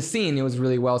in the scene, it was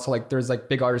really well. So like there's like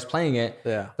big artists playing it.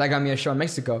 Yeah. That got me a show in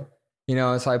Mexico,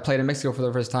 so I played in Mexico for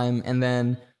the first time. And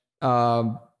then,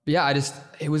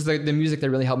 it was like the music that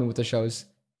really helped me with the shows,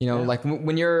 like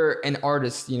when you're an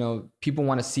artist, people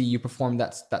want to see you perform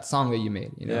that song that you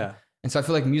made, Yeah. And so I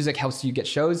feel like music helps you get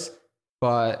shows,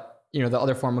 but the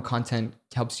other form of content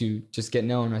helps you just get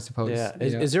known, I suppose. Yeah.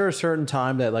 Is there a certain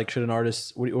time that like should an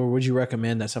artist, or would you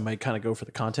recommend that somebody kind of go for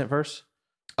the content first?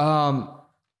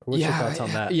 What's your thoughts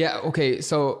on that? Yeah. Okay.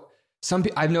 So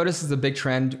I've noticed it's a big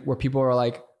trend where people are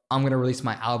like, I'm going to release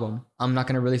my album. I'm not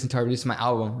going to release until I release my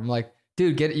album. I'm like,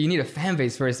 dude, you need a fan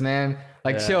base first, man.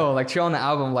 Like chill on the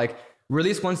album, like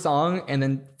release one song and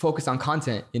then focus on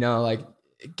content, like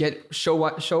show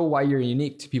why you're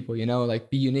unique to people, like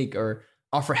be unique or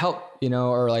offer help,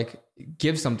 or like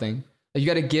give something. Like you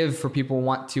got to give for people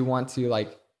want to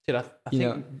like. Dude, I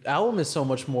think album is so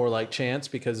much more like chance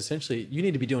because essentially you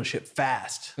need to be doing shit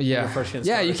fast. Yeah,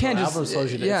 you can't just. Album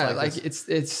slows you down. Yeah, like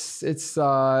it's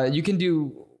you can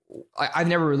do. I've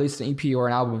never released an EP or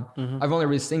an album. Mm-hmm. I've only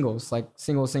released singles, like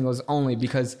singles only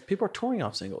because people are touring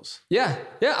off singles. Yeah.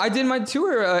 I did my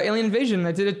tour, Alien Invasion.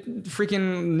 I did a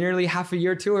freaking nearly half a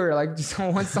year tour, like just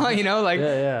one song,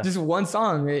 just one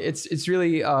song. It's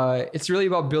really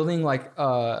about building like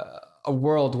a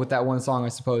world with that one song, I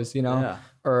suppose,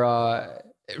 or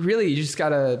really you just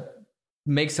gotta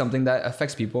make something that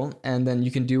affects people, and then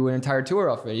you can do an entire tour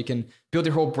off it. You can build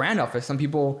your whole brand off it. Some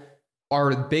people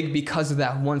are big because of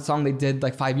that one song they did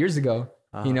like 5 years ago,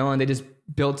 and they just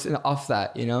built off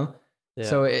that, Yeah.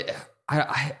 So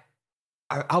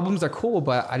albums are cool,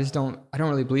 but I don't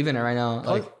really believe in it right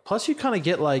now. Plus you kind of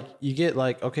get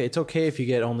like, okay, it's okay if you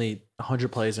get only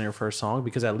 100 plays on your first song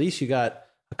because at least you got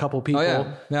a couple people,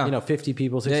 50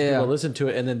 people, 60 people listen to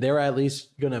it, and then they're at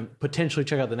least going to potentially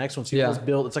check out the next one. So you just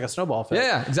build, it's like a snowball effect.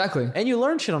 Yeah, exactly. And you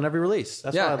learn shit on every release.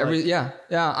 That's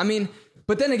I mean,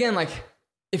 but then again, like,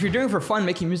 if you're doing it for fun,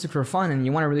 making music for fun, and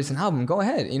you want to release an album, go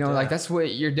ahead. Like that's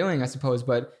what you're doing, I suppose.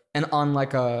 But and on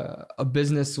like a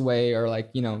business way, or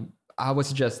like I would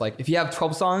suggest like if you have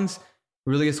 12 songs,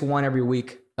 release one every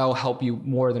week. That will help you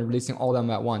more than releasing all of them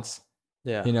at once.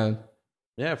 Yeah.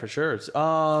 Yeah, for sure.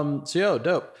 So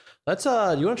dope. Let's you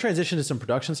want to transition to some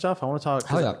production stuff? I want to talk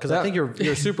because I think you're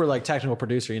a super like technical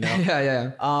producer.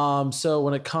 Yeah. So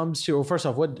when it comes to first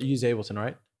off, what you use Ableton,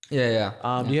 right?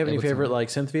 Yeah. Do you have any favorite like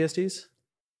synth VSTs?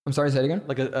 I'm sorry, say it again.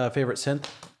 Like a favorite synth?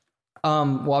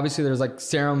 Well, obviously there's like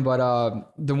Serum, but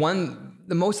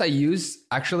the most I use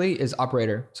actually is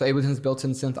Operator. So Ableton's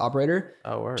built-in synth operator.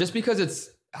 Oh, word. Just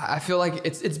because I feel like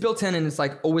it's built in and it's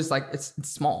like always like it's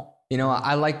small. You know,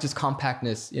 I like just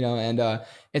compactness. You know, and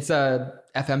it's a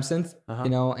FM synth. You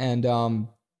know, and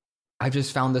I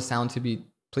just found the sound to be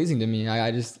pleasing to me.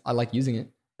 I like using it.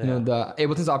 You know, the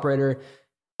Ableton's operator.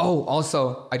 Oh,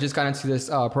 also I just got into this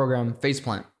program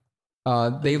Faceplant.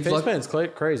 Faceplant's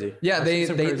crazy. Yeah,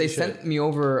 they sent me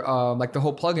over like the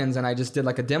whole plugins, and I just did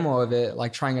like a demo of it,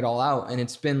 like trying it all out, and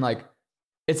it's been like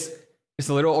it's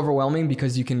a little overwhelming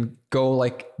because you can go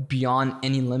like beyond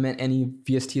any limit any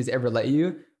VST has ever let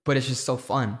you, but it's just so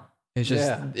fun. It's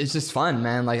just fun,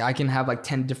 man. Like I can have like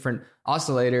 10 different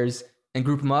oscillators and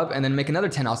group them up and then make another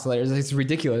 10 oscillators. It's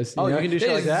ridiculous. You can do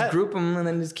shit like that? Just group them and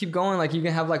then just keep going. Like you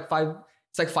can have like 5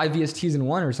 VSTs in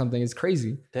one or something. It's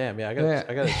crazy. Damn, yeah, I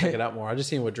gotta check it out more. I just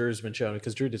seen what Drew's been showing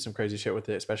because Drew did some crazy shit with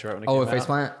it, especially right when it came out.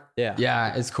 Faceplant? Yeah.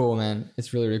 Yeah, it's cool, man.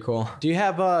 It's really, really cool. Do you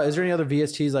have, is there any other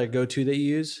VSTs like go-to that you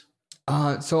use?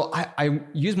 So I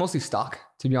use mostly stock,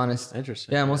 to be honest.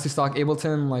 Interesting. Yeah, mostly stock.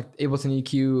 Ableton, like Ableton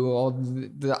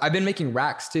EQ, I've been making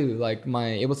racks too, like my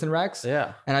Ableton racks.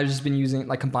 Yeah. And I've just been using,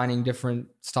 like combining different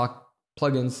stock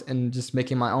plugins and just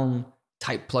making my own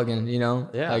type plugin, you know?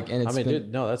 Yeah. Like, and dude,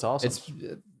 no, that's awesome.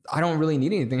 I don't really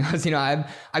need anything else. You know,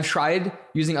 I've tried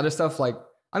using other stuff like,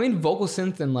 vocal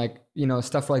synth and like, you know,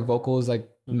 stuff for like vocals, like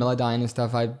Melodyne and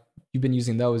stuff. You've been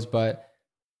using those, but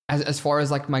as far as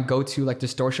like my go-to like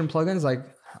distortion plugins, like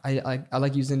I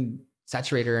like using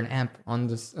Saturator and Amp on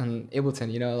Ableton,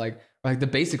 you know, like the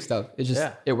basic stuff. It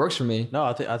just, it works for me. No,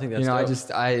 I think that's, you know,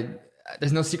 dope.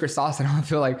 There's no secret sauce. I don't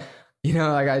feel like, you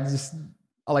know, like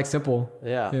I like simple.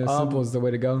 Yeah. Simple is the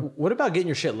way to go. What about getting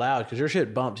your shit loud? Because your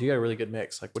shit bumps. You got a really good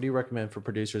mix. Like, what do you recommend for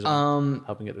producers on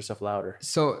helping get their stuff louder?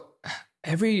 So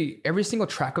every single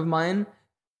track of mine,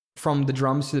 from the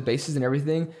drums to the basses and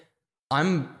everything,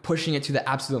 I'm pushing it to the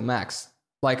absolute max.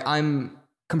 Like I'm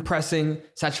compressing,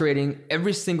 saturating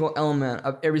every single element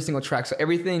of every single track. So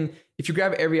everything, if you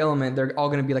grab every element, they're all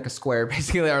going to be like a square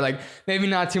basically, or like maybe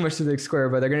not too much to the square,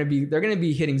 but they're going to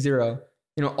be hitting zero.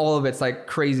 You know, all of it's like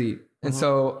crazy. And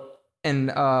so,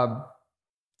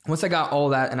 once I got all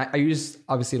that, and I use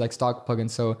obviously like stock plugins,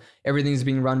 so everything's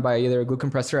being run by either a glue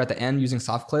compressor at the end using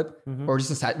soft clip or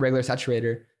just a regular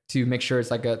saturator to make sure it's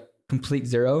like a complete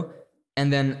zero.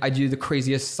 And then I do the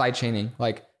craziest side chaining.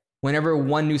 Like whenever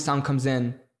one new sound comes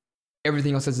in,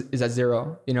 everything else is at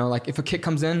zero. You know, like if a kick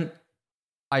comes in,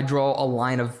 I draw a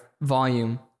line of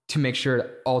volume to make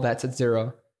sure all that's at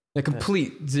zero. The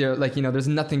complete zero. Like, you know, there's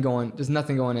nothing going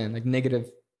in, like negative.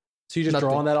 So you just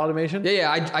draw on that automation?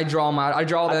 Yeah. I draw them out. I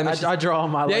draw them. I draw on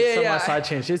my my side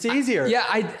change. It's easier. Yeah.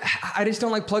 I just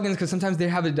don't like plugins because sometimes they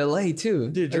have a delay too.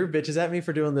 Dude, Drew bitches at me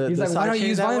for doing the. He's like, why don't you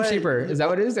use Volume Shaper? Is that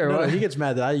what it is? Or no, he gets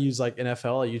mad that I use like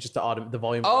NFL. I use just the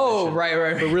volume. Oh,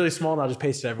 right. But really small, and I'll just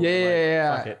paste it everywhere.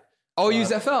 Yeah. Fuck it. Oh, use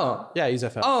FL. Yeah, I use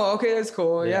FL. Oh, okay, that's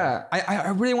cool. Yeah.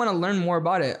 I really want to learn more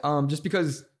about it. Just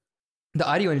because the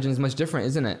audio engine is much different,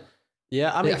 isn't it?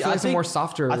 Yeah, I mean, I feel like it's more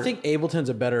softer. I think Ableton's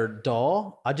a better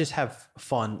DAW. I just have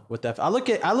fun with that. I look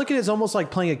at it as almost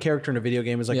like playing a character in a video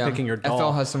game. Is like picking your DAW.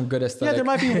 FL has some good aesthetic. Yeah, there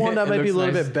might be one that might be a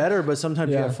little bit better, but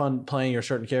sometimes you have fun playing your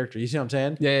certain character. You see what I'm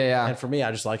saying? Yeah. And for me,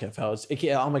 I just like FL.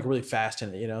 I'm like really fast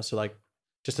in it, you know. So like,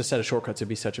 just a set of shortcuts would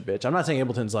be such a bitch. I'm not saying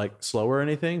Ableton's like slow or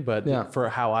anything, but for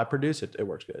how I produce it, it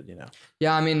works good, you know.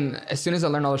 Yeah, I mean, as soon as I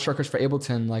learn all the shortcuts for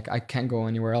Ableton, like I can't go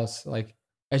anywhere else. Like.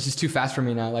 It's just too fast for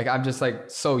me now. Like I'm just like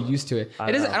so used to it.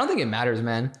 I don't think it matters,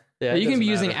 man. Yeah, you can be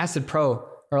using Acid Pro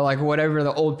or like whatever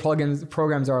the old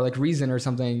programs are, like Reason or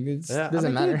something. It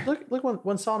doesn't matter. Dude, look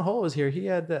when Son Ho was here, he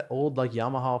had that old like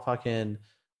Yamaha fucking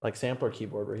like sampler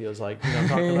keyboard where he was like, you know what I'm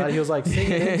talking about? He was like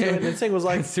singing into it, and the thing was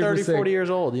like 30, 40 years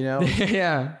old, you know?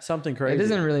 Yeah. Something crazy. It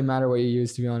doesn't really matter what you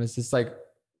use, to be honest. It's like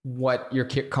what you're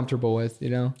comfortable with, you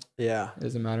know? Yeah. It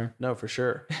doesn't matter. No, for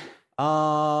sure.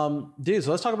 Dude, so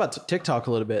let's talk about TikTok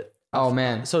a little bit. Oh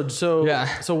man. So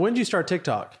when did you start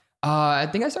TikTok? I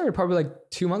think I started probably like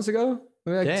 2 months ago.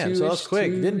 Maybe like damn, so that's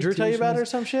quick. Didn't Drew tell you about it or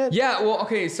some shit? Yeah, well,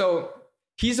 okay, so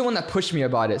he's the one that pushed me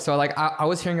about it. So like I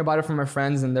was hearing about it from my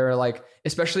friends, and they were like,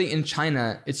 especially in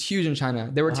China, it's huge in China.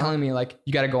 They were telling me like,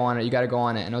 you got to go on it.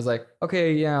 And I was like,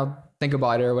 okay, yeah, I'll think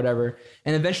about it or whatever.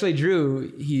 And eventually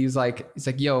Drew, he's like,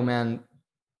 yo, man,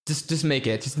 just make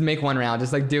it. Just make one round.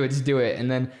 Just like do it. Just do it. And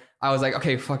then I was like,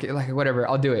 okay, fuck it. Like whatever,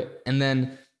 I'll do it. And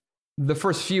then the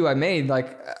first few I made,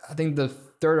 like I think the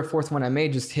third or fourth one I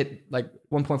made just hit like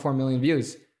 1.4 million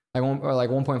views, like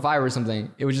 1.5 or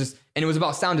something. It was just, and it was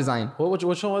about sound design. Which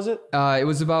one was it? It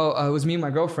was about, it was me and my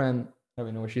girlfriend. don't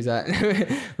even know where she's at.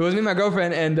 It was me and my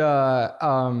girlfriend, and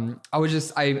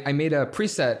I made a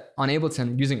preset on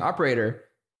Ableton using Operator,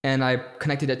 and I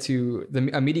connected it to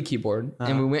a MIDI keyboard,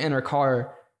 and we went in her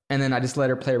car, and then I just let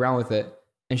her play around with it,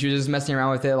 and she was just messing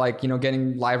around with it, like, you know,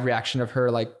 getting live reaction of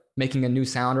her like making a new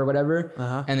sound or whatever,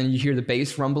 and then you hear the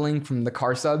bass rumbling from the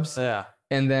car subs,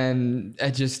 and then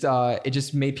it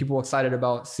just made people excited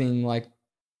about seeing like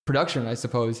production, I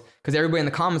suppose, because everybody in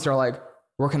the comments are like,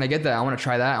 where can I get that? I want to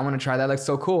try that. I want to try that. Like,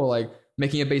 so cool. Like,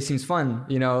 making a bass seems fun,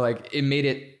 you know, like it made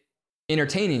it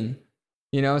entertaining,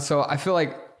 you know? So I feel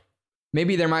like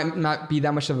maybe there might not be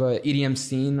that much of a EDM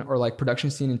scene or like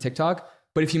production scene in TikTok,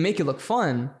 but if you make it look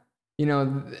fun, you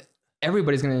know,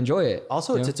 everybody's going to enjoy it.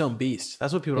 Also, it's its own beast.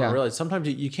 That's what people don't realize. Sometimes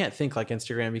you can't think like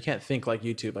Instagram. You can't think like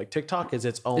YouTube. Like TikTok is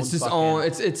its own. It's its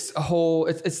own.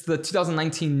 It's the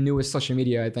 2019 newest social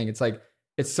media. I think it's like,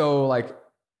 it's so like,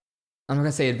 I'm not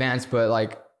gonna say advanced, but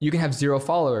like you can have 0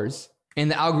 followers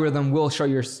and the algorithm will show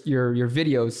your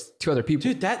videos to other people.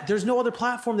 Dude, there's no other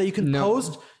platform that you can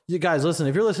post. You guys, listen,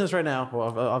 if you're listening to this right now,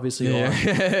 well, obviously you are.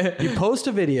 You post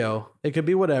a video, it could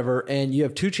be whatever, and you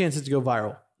have 2 chances to go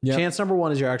viral. Chance number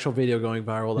 1 is your actual video going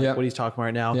viral, like what he's talking about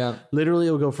right now. Literally,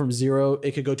 it will go from 0,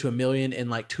 it could go to 1 million in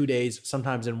like 2 days,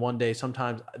 sometimes in 1 day,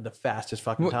 sometimes the fastest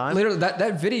fucking time. Literally,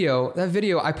 that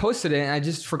video, I posted it and I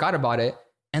just forgot about it.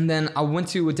 And then I went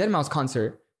to a Deadmau5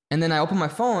 concert, and then I opened my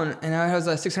phone, and I was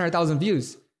like 600,000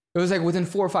 views. It was like within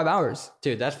 4 or 5 hours.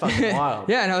 Dude, that's fucking wild.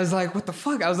 Yeah, and I was like, what the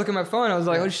fuck? I was looking at my phone, I was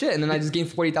like, oh shit. And then I just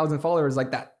gained 40,000 followers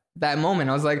like that moment.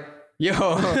 I was like, yo,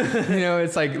 you know,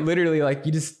 it's like literally like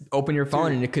you just open your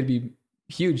phone and it could be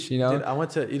huge, you know?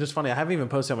 Dude, it's just funny. I haven't even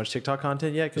posted that much TikTok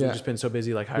content yet because we've just been so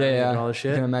busy like hiring and all this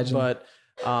shit. I can imagine. But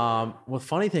well, the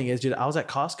funny thing is, dude, I was at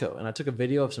Costco and I took a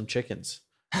video of some chickens.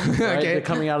 Right? Okay. They're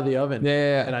coming out of the oven.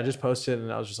 And I just posted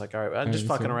and I was just like, all right, I'm just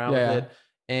fucking around with it.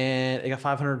 And it got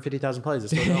 550,000 plays.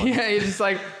 It's still going. You're just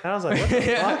like, and I was like, what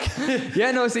the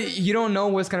fuck? No, see, you don't know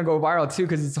what's going to go viral too,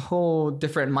 because it's a whole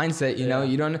different mindset, you know?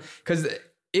 You don't, because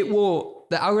the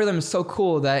algorithm is so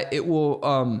cool that it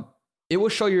will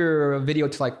show your video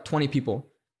to like 20 people.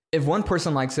 If one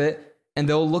person likes it, and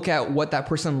they'll look at what that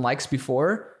person likes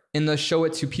before, and they'll show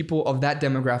it to people of that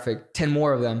demographic, 10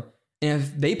 more of them. And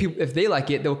if they like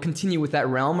it, they'll continue with that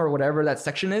realm or whatever that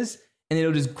section is, and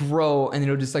it'll just grow and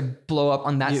it'll just like blow up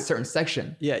on that certain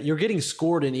section. Yeah, you're getting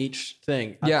scored in each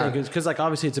thing. I think, because like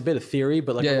obviously it's a bit of theory,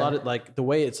 but like a lot of like the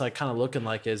way it's like kind of looking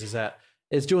like is that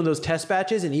it's doing those test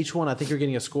batches, and each one I think you're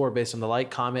getting a score based on the like,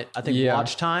 comment, I think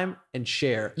watch time and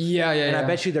share. And I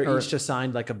bet you they're each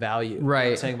assigned like a value. Right. You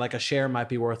know, saying like a share might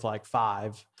be worth like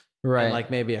 5. Right. And like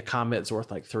maybe a comment's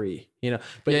worth like 3, you know,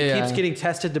 but it keeps getting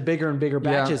tested to bigger and bigger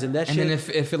batches. And that shit. And then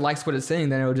if it likes what it's saying,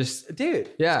 then it'll just,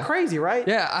 it's crazy, right?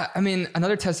 Yeah. I mean,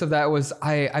 another test of that was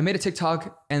I made a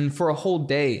TikTok, and for a whole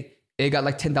day, it got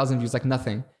like 10,000 views, like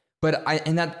nothing. But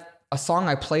a song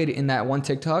I played in that one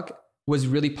TikTok was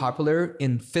really popular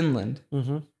in Finland.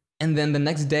 Mm-hmm. And then the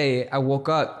next day I woke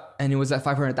up and it was at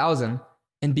 500,000.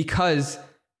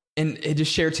 And it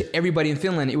just shared to everybody in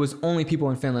Finland. It was only people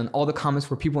in Finland. All the comments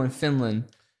were people in Finland.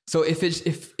 So if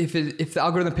the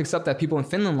algorithm picks up that people in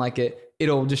Finland like it,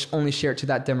 it'll just only share it to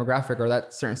that demographic or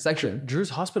that certain section. Drew's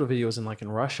hospital video was in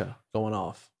Russia going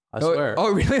off. I swear.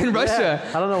 Oh, really? In Russia?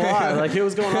 I don't know why. Like it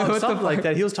was going on something like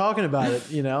that. He was talking about it,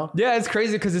 you know? Yeah, it's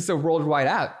crazy because it's a worldwide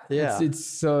app. Yeah. It's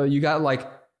so you got like,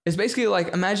 it's basically like,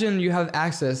 imagine you have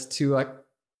access to like,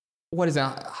 what is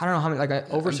that? I don't know how many, like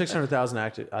over 600,000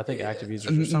 active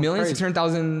users. Million,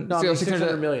 600,000. No,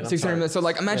 600 million. 600 million. So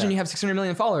like, imagine you have 600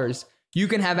 million followers. You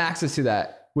can have access to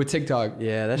that with TikTok.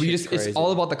 Yeah, that's crazy. It's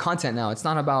all about the content now. It's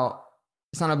not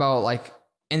about like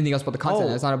anything else but the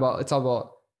content. It's all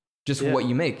about just what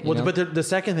you make. You know? But the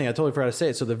second thing I totally forgot to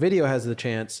say. So the video has the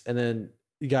chance, and then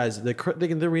you guys,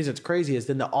 the reason it's crazy is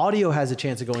then the audio has a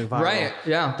chance of going viral. Right,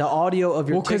 yeah. The audio of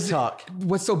your TikTok.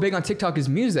 What's so big on TikTok is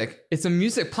music. It's a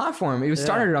music platform. It was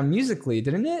started on Musical.ly,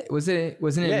 didn't it? Wasn't it?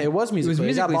 Yeah, it was Musical.ly.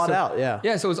 It got bought out, yeah.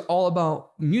 Yeah, so it was all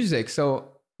about music. So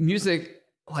music,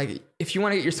 like, if you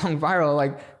want to get your song viral,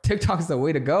 like, TikTok's the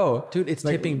way to go. Dude, it's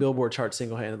like, tipping Billboard charts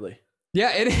single-handedly.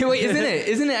 Yeah, wait, isn't it?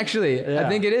 Isn't it actually? Yeah. I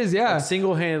think it is, yeah. Like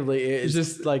single-handedly, it's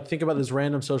just like, think about this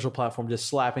random social platform just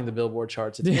slapping the Billboard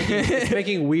charts. It's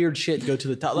making weird shit go to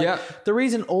the top. Like the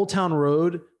reason Old Town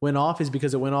Road went off is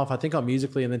because it went off, I think, on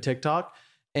Musical.ly and then TikTok.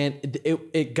 And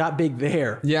it got big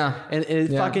there. Yeah. And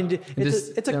it fucking,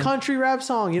 it's a country rap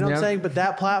song, you know what I'm saying? But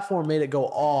that platform made it go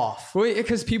off. Wait,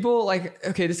 because people like,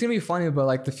 okay, this is going to be funny, but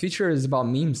like the future is about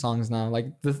meme songs now.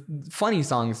 Like the funny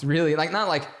songs, really. Like not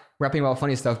like rapping about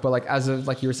funny stuff, but like as of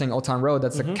like you were saying, Old Town Road,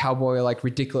 that's a cowboy like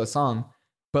ridiculous song.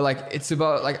 But like it's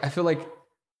about like, I feel like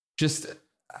just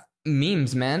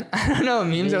memes, man. I don't know.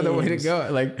 Memes are the way to go.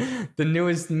 Like the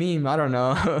newest meme. I don't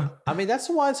know. I mean, that's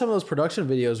why some of those production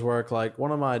videos work. Like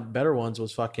one of my better ones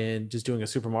was fucking just doing a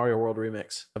Super Mario World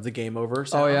remix of the Game Over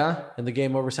sound. Oh yeah. And the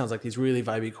Game Over sounds like these really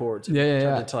vibey chords.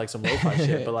 Yeah. Into like some lo-fi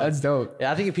shit. But like, that's dope.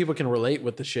 Yeah, I think if people can relate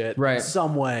with the shit in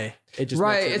some way, it just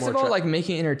right. Makes it it's more about like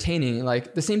making it entertaining.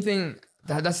 Like the same thing.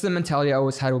 That's the mentality I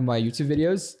always had with my YouTube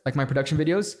videos, like my production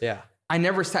videos. Yeah. I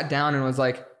never sat down and was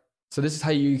like, so this is how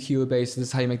you EQ a bass. This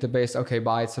is how you make the bass. Okay,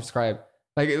 bye, subscribe.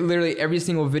 Like literally every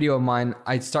single video of mine,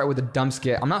 I start with a dumb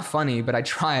skit. I'm not funny, but I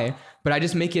try. But I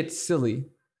just make it silly.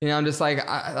 You know, I'm just like,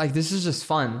 this is just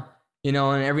fun. You know,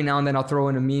 and every now and then I'll throw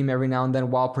in a meme every now and then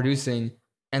while producing,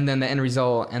 and then the end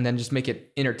result, and then just make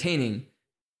it entertaining.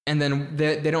 And then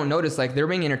they don't notice, like they're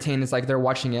being entertained. It's like they're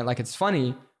watching it like it's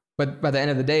funny. But by the end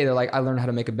of the day, they're like, I learned how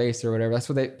to make a bass or whatever. That's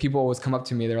what people always come up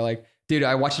to me. They're like, dude,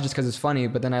 I watched it just because it's funny,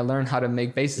 but then I learned how to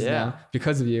make basses now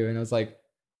because of you. And I was like,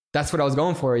 that's what I was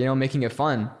going for, you know, making it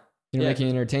fun, you know, making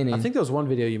it entertaining. I think there was one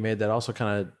video you made that also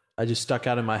kind of, I just stuck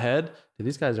out in my head. Dude,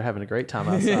 these guys are having a great time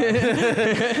outside.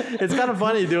 It's kind of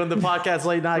funny doing the podcast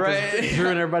late night because Drew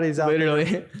and everybody's out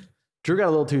there. Drew got a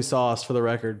little too sauced for the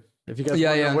record. If you guys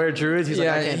wonder where Drew is, he's like,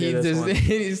 I can't do this one.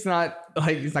 He's not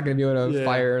going to be able to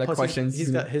fire like questions.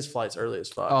 He's got his flights early as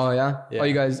fuck. Oh, yeah? Oh,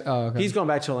 you guys, okay. He's going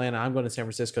back to Atlanta. I'm going to San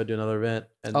Francisco to do another event.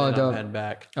 And then I'm heading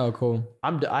back. Oh, cool.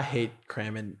 I hate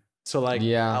cramming. So like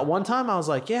one time I was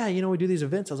like, we do these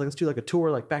events. I was like, let's do like a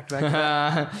tour, like back to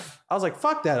back. I was like,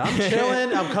 fuck that. I'm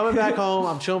chilling. I'm coming back home.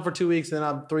 I'm chilling for 2 weeks. Then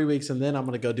I'm 3 weeks. And then I'm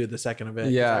going to go do the second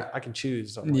event. Yeah. Like, I can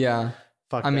choose. So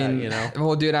fuck I mean, that, you know?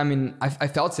 Well, dude, I mean, I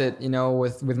felt it, you know,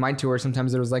 with my tour.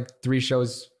 Sometimes there was like 3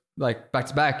 shows like back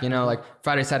to back, you know, like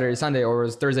Friday, Saturday, Sunday, or it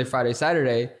was Thursday, Friday,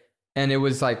 Saturday. And it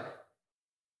was like,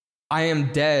 I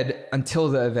am dead until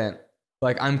the event.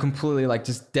 Like I'm completely like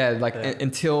just dead, like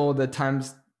until the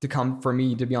times to come for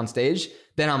me to be on stage.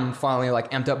 Then I'm finally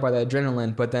like amped up by the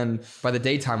adrenaline. But then by the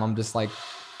daytime, I'm just like,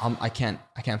 I can't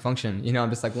function. You know, I'm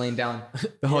just like laying down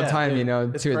the whole time, dude, you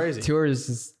know, it's crazy. Tours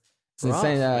is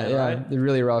insane. Man, right? They're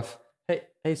really rough.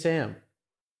 Hey, Sam,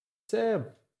 can you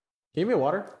give me a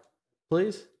water,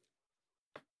 please?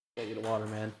 Gotta get a water,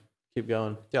 man. Keep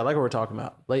going. Yeah, I like what we're talking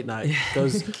about. Late night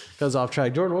goes off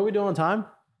track. Jordan, what are we doing on time?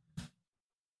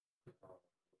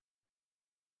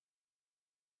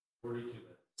 42 minutes.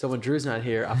 So when Drew's not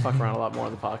here, I fuck around a lot more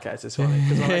on the podcast. It's funny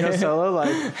because when I go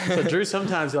solo, so Drew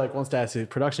sometimes he wants to ask you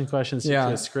production questions, to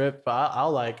a script. But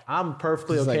I'm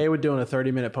perfectly okay with doing a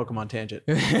 30-minute Pokemon tangent.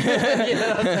 You know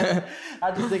what I'm saying?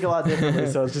 I just think a lot differently,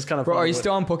 so it's just kind of. Bro, are you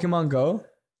still on Pokemon Go?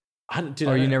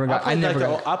 You never got?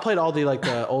 I played all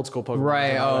the old school Pokemon.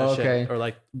 Right. Oh, okay. Shit, or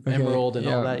like Emerald and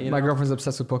all that. You know? My girlfriend's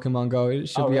obsessed with Pokemon Go.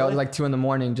 She'll be out like 2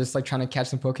 a.m, just like trying to catch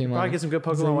some Pokemon. Probably get some good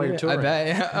Pokemon while you're touring. I bet.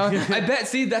 Yeah. I bet.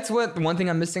 See, that's one thing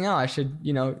I'm missing out. I should,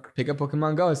 pick up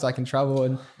Pokemon Go so I can travel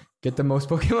and get the most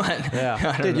Pokemon.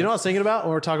 Yeah. Dude, you know what I was thinking about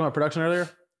when we were talking about production earlier?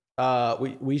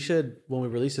 We should, when we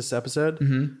release this episode,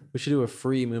 we should do a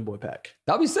free Moonboy pack.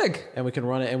 That'll be sick. And we can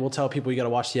run it, and we'll tell people you got to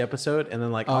watch the episode, and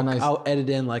then I'll edit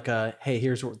in hey,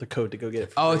 here's the code to go get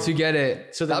it. To get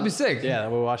it. So that'll be sick. Yeah,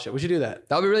 we'll watch it. We should do that.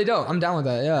 That'll be really dope. I'm down with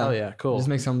that. Yeah. Oh yeah, cool. Just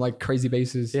make some like crazy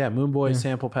bases. Yeah, Moonboy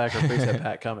sample pack or preset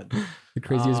pack coming. The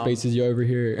craziest bases you over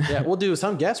here. Yeah, we'll do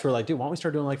some guests. We're like, dude, why don't we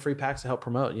start doing like free packs to help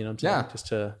promote? You know what I'm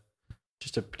saying?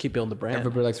 Just to keep building the brand.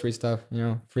 Everybody likes free stuff,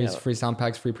 free sound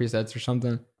packs, free presets or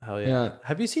something. Hell yeah.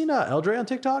 Have you seen Eldre on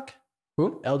TikTok?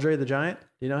 Who? Eldre the Giant. Do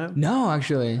you know him? No,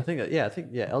 actually. I think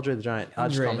Eldre the Giant. I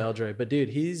just call him Eldre. But dude,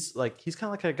 he's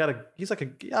kind of like he's like a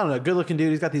I don't know, good looking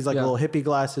dude. He's got these little hippie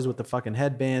glasses with the fucking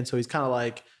headband. So he's kind of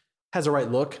like has the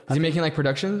right look. Is he making like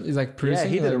production? He's like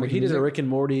producing. Yeah, he did a Rick and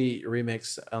Morty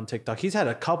remix on TikTok. He's had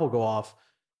a couple go off.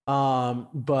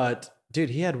 But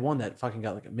dude, he had one that fucking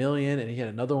got like 1 million, and he had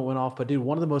another one went off. But dude,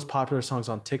 one of the most popular songs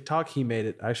on TikTok, he made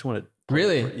it. I actually want to.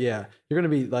 Really? Yeah, you're gonna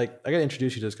be like, I gotta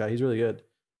introduce you to this guy. He's really good.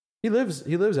 He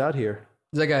lives out here.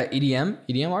 He's like a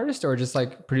EDM artist, or just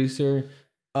like producer.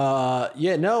 No,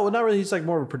 not really. He's like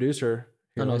more of a producer.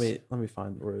 Here, let me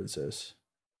find where this is.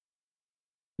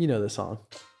 You know this song.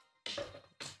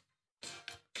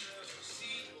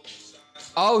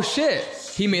 Oh shit!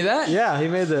 He made that? Yeah, he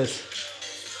made this.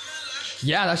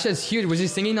 Yeah, that shit's huge. Was he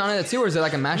singing on it too, or is it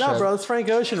like a mashup? No, bro, it's Frank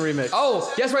Ocean remix.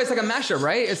 Oh, yes, right. It's like a mashup,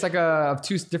 right? It's like a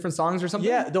 2 different songs or something.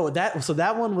 Yeah, no,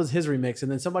 that one was his remix,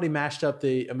 and then somebody mashed up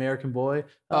the American Boy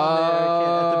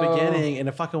at the beginning, and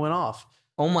it fucking went off.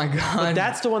 Oh my god! But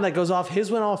that's the one that goes off. His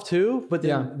went off too, but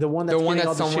then the one that's getting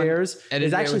all the shares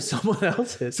is actually someone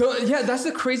else's. So yeah, that's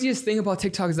the craziest thing about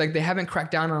TikTok is like they haven't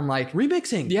cracked down on like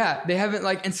remixing. Yeah, they haven't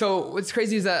like, and so what's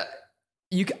crazy is that.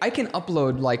 I can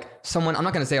upload like someone. I'm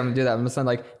not gonna say I'm gonna do that. I'm just saying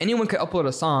like anyone could upload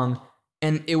a song,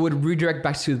 and it would redirect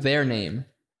back to their name.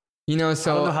 You know,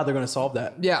 so I don't know how they're going to solve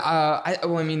that. Yeah,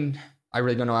 I mean, I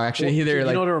really don't know actually either. You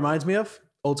like, know what it reminds me of?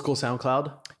 Old school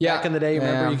SoundCloud. Yeah. Back in the day,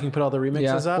 remember you can put all the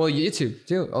remixes up? Well, YouTube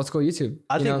too. Old school YouTube.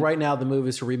 I think right now the move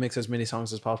is to remix as many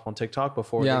songs as possible on TikTok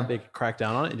before they crack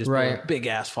down on it and just build a big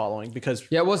ass following because...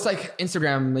 Yeah, well, it's like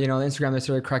Instagram, you know, Instagram, they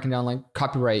started cracking down like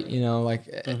copyright, you know, like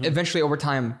eventually over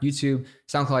time, YouTube,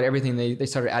 SoundCloud, everything, they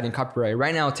started adding copyright.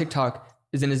 Right now, TikTok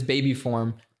is in its baby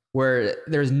form where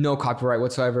there's no copyright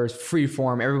whatsoever. It's free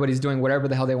form. Everybody's doing whatever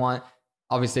the hell they want.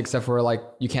 Obviously, except for like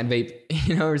you can't vape,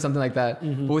 you know, or something like that.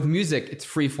 But with music, it's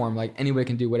free form. Like anybody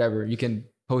can do whatever. You can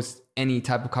post any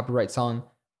type of copyright song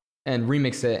and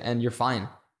remix it, and you're fine.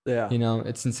 Yeah, you know,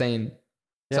 it's insane.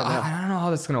 Yeah, so I don't know how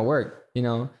that's gonna work. You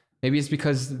know, maybe it's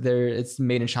because it's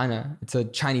made in China. It's a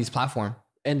Chinese platform,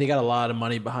 and they got a lot of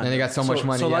money behind. And they got so much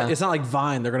money. So like, it's not like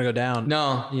Vine; they're gonna go down.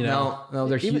 No, you know, no,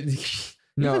 they're huge.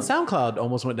 No. Even SoundCloud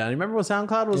almost went down. You remember when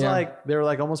SoundCloud was like, they were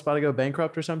like almost about to go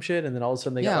bankrupt or some shit. And then all of a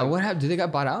sudden they got what happened? Did they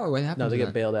get bought out or what happened? No, they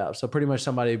get bailed out. So pretty much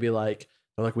somebody would be like,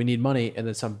 they're like, we need money. And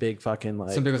then some big fucking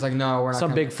like, some big was like, no, we're not.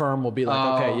 Some big firm will be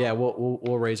like, okay, yeah,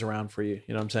 we'll raise around for you.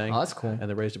 You know what I'm saying? Oh, that's cool. And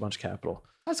they raised a bunch of capital.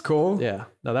 That's cool. Yeah.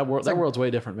 No, that world's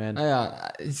way different, man.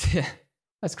 Yeah.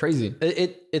 That's crazy.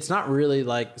 It's not really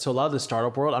like, so a lot of the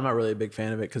startup world, I'm not really a big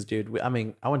fan of it because, dude, I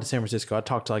mean, I went to San Francisco. I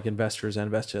talked to like investors and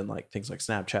invested in like things like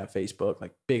Snapchat, Facebook,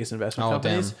 like biggest investment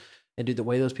companies. Damn. And dude, the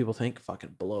way those people think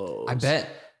fucking blows. I bet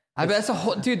that's a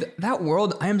whole, dude, that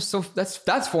world,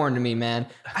 that's foreign to me, man.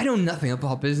 I know nothing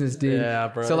about business, dude. Yeah,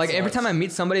 bro. So like every time I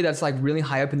meet somebody that's like really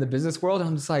high up in the business world,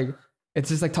 I'm just like, it's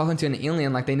just like talking to an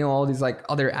alien. Like they know all these like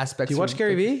other aspects. Do you watch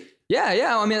Gary Vee?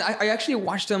 Yeah. I mean, I actually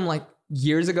watched him like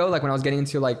years ago, like when I was getting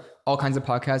into like all kinds of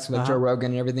podcasts, like Joe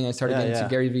Rogan and everything. I started getting into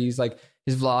Gary Vee's, like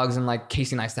his vlogs and like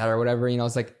Casey Neistat or whatever, you know,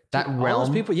 it's like that realm. All those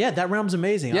people, that realm's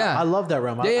amazing. Yeah. I love that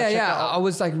realm. I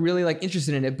was like really like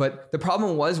interested in it. But the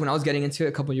problem was when I was getting into it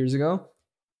a couple of years ago,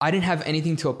 I didn't have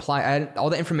anything to apply. I had all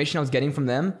the information I was getting from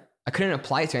them. I couldn't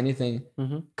apply it to anything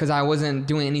because I wasn't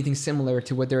doing anything similar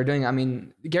to what they were doing. I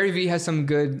mean, Gary Vee has some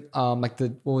good, like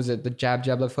the jab,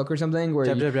 left hook or something where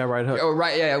jab, right hook. Oh,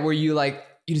 right. Yeah. Where you like,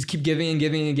 you just keep giving and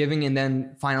giving and giving. And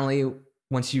then finally,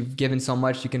 once you've given so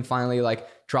much, you can finally like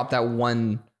drop that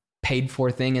one paid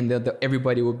for thing and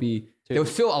everybody will be, they would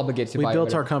feel obligated to buy it. We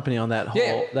built our company on that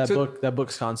whole, that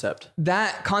book's concept.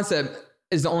 That concept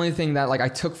is the only thing that like I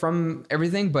took from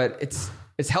everything, but it's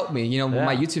helped me, you know,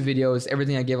 my YouTube videos,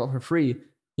 everything I gave up for free,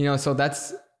 you know, so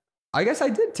that's, I guess I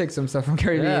did take some stuff from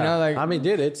Gary Vee, you know, like, I mean,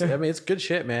 dude, it's good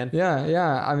shit, man.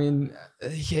 Yeah. I mean,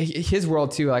 his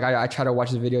world too, like I try to watch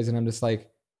his videos and I'm just like,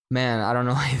 man, I don't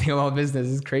know anything about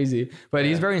business. It's crazy, but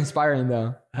he's very inspiring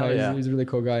though. He's a really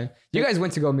cool guy. You guys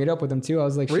went to go meet up with him too. I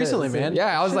was like, recently, man.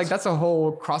 Yeah. I was like, that's a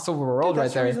whole crossover world right there.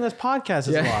 That's the reason this podcast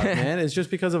is a lot, man. It's just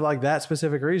because of like that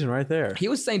specific reason right there. He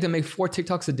was saying to make 4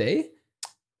 TikToks a day.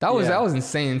 That was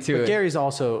insane too. But Gary's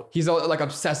he's like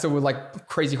obsessive with like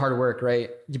crazy hard work,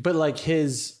 right? But like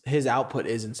his output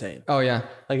is insane. Oh yeah.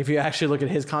 Like if you actually look at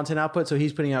his content output, so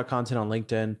he's putting out content on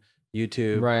LinkedIn,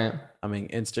 YouTube, right? I mean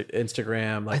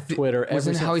Instagram, like Twitter.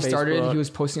 Wasn't how he started? He was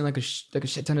posting like a shit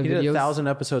ton of videos. He did 1,000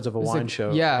 episodes of a wine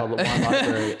show. Yeah, called Wine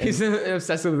Library. He's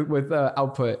obsessed with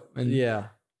output and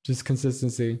just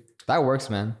consistency. That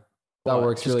works, man. That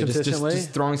works really.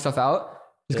 Just throwing stuff out,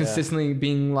 just consistently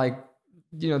being like,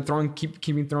 you know,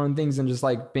 keeping throwing things and just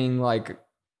like being like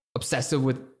obsessive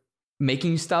with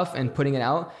making stuff and putting it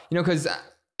out, you know, because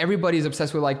everybody's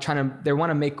obsessed with like they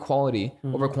want to make quality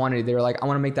over quantity. They're like, I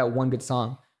want to make that one good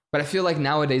song. But I feel like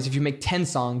nowadays, if you make 10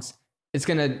 songs, it's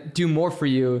going to do more for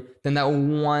you than that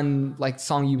one like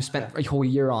song you spent a whole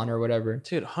year on or whatever.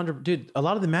 Dude, a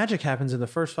lot of the magic happens in the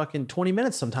first fucking 20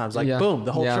 minutes sometimes. Like boom,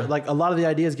 the whole like a lot of the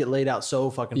ideas get laid out so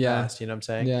fucking fast. You know what I'm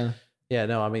saying? Yeah. Yeah,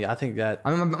 no, I mean, I think that...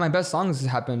 I mean, my best songs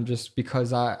happened just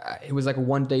because it was like a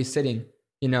one day sitting,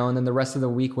 you know, and then the rest of the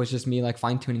week was just me like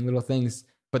fine-tuning little things.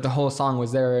 But the whole song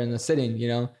was there in the sitting, you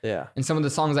know? Yeah. And some of the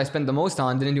songs I spent the most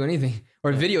on didn't do anything.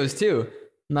 Or videos too.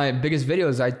 My biggest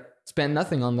videos, I spent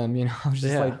nothing on them, you know? I was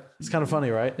just like... It's kind of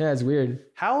funny, right? Yeah, it's weird.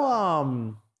 How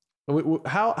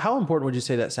important would you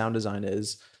say that sound design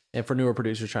is and for newer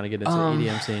producers trying to get into the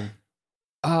EDM scene?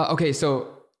 Okay,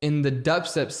 so in the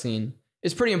dubstep scene...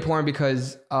 It's pretty important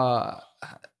because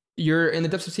you're in the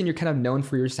dubstep scene, you're kind of known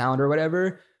for your sound or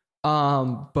whatever.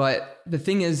 But the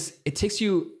thing is, it takes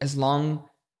you as long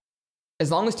as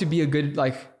to be a good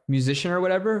like musician or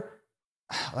whatever.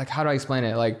 Like, how do I explain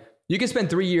it? Like, you can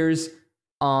spend 3 years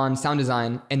on sound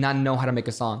design and not know how to make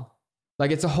a song.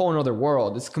 Like, it's a whole nother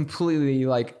world. It's completely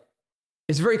like,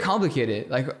 it's very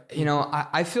complicated. Like, you know,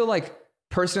 I feel like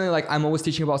personally, like I'm always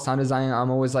teaching about sound design.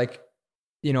 I'm always like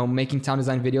making sound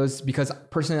design videos because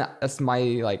personally that's my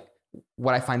like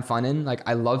what I find fun in. Like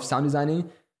I love sound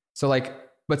designing. So like,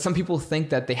 but some people think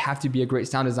that they have to be a great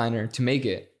sound designer to make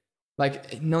it.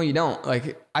 Like, no, you don't.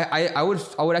 Like I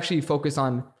would actually focus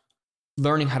on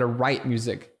learning how to write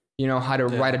music, how to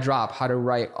write a drop, how to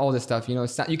write all this stuff,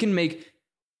 you can make,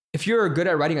 if you're good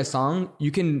at writing a song,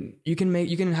 you can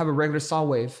have a regular saw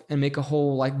wave and make a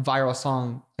whole like viral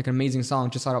song, like an amazing song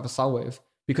just out of a saw wave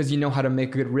because you know how to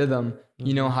make a good rhythm,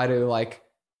 you know how to like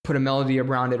put a melody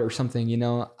around it or something,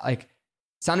 like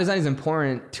sound design is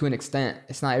important to an extent.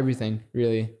 It's not everything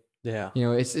really. Yeah.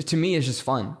 To me, it's just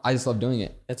fun. I just love doing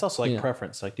it. It's also like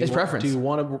preference. Like, preference. Do you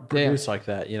want to produce like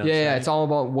that? Yeah. It's all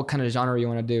about what kind of genre you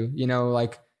want to do,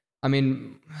 like, I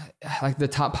mean, like the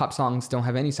top pop songs don't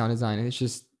have any sound design. It's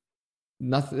just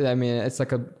nothing. I mean, it's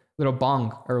like a little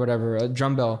bong or whatever, a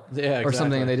drum bell or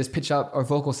something. And they just pitch up a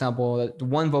vocal sample.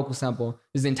 One vocal sample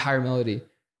is the entire melody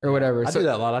or whatever. I do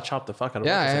that a lot. I chop the fuck out of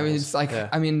vocal samples. I mean, it's like,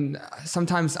 I mean,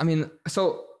 sometimes,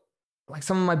 so like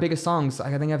some of my biggest songs,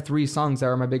 like I think I have 3 songs that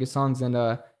are my biggest songs. And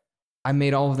I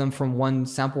made all of them from one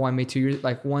sample I made 2 years,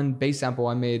 like one bass sample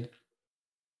I made,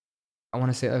 I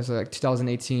want to say that was like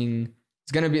 2018.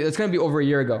 It's going to be over a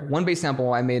year ago. One bass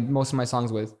sample I made most of my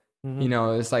songs with,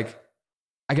 it's like,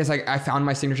 I guess I found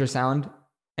my signature sound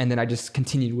and then I just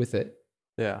continued with it.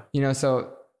 Yeah.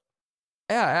 So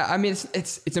yeah, I mean,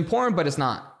 it's important, but it's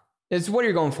not. It's what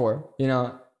you're going for,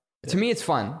 To me, it's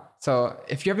fun. So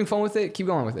if you're having fun with it, keep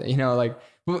going with it. Like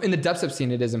in the dubstep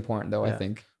scene, it is important though, I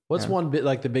think. What's one bit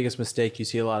like the biggest mistake you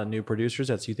see a lot of new producers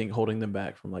that's you think holding them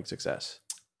back from like success?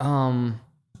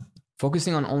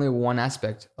 Focusing on only one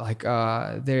aspect. Like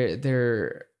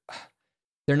they're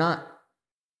not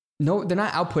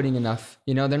outputting enough.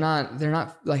 They're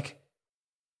not like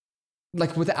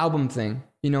with the album thing,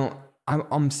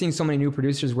 I'm seeing so many new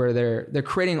producers where they're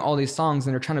creating all these songs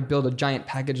and they're trying to build a giant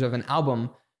package of an album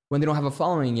when they don't have a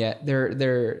following yet.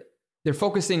 They're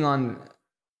focusing on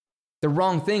the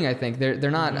wrong thing. I think they're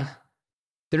not,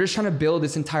 they're just trying to build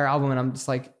this entire album. And I'm just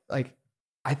like,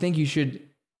 I think you should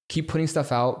keep putting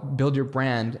stuff out, build your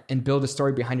brand and build a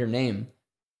story behind your name.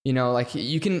 Like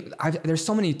there's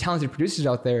so many talented producers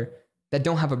out there that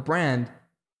don't have a brand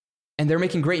and they're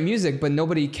making great music, but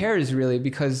nobody cares really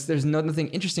because there's nothing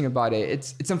interesting about it.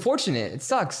 It's unfortunate. It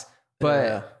sucks,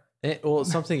 but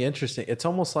something interesting. It's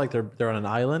almost like they're on an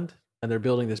island and they're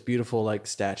building this beautiful like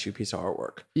statue piece of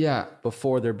artwork. Yeah.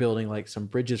 Before they're building like some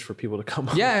bridges for people to come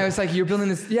on. Yeah. It's like you're building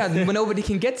this. Yeah. But nobody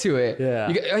can get to it.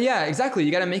 Yeah. Yeah, exactly.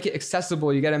 You got to make it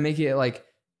accessible. You got to make it like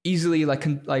easily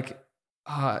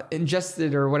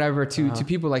ingested or whatever to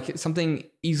people, like something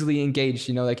easily engaged,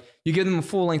 like you give them a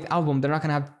full length album. They're not going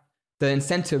to have the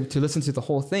incentive to listen to the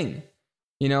whole thing.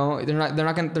 They're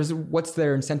not going to, what's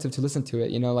their incentive to listen to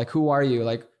it? Like, who are you?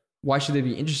 Like, why should they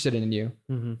be interested in you?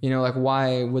 Like,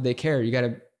 why would they care? You got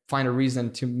to find a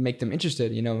reason to make them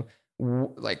interested,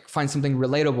 like find something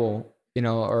relatable,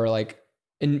 or like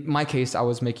in my case, I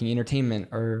was making entertainment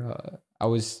or I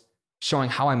was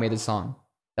showing how I made the song.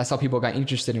 That's how people got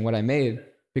interested in what I made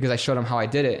because I showed them how I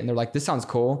did it. And they're like, this sounds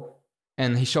cool.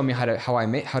 And he showed me how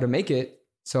to make it.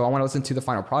 So I want to listen to the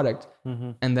final product.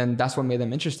 And then that's what made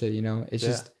them interested. It's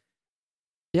just,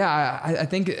 I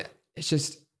think it's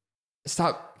just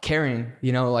stop caring,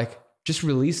 like just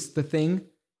release the thing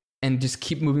and just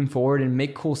keep moving forward and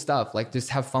make cool stuff. Like just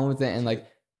have fun with it and like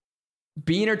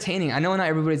be entertaining. I know not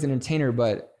everybody's an entertainer,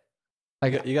 but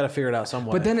like you got to figure it out some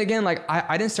way. But then again, like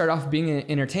I didn't start off being an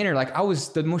entertainer. Like I was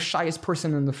the most shyest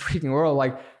person in the freaking world.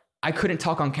 Like I couldn't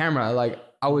talk on camera. Like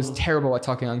I was terrible at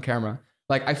talking on camera.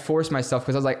 Like I forced myself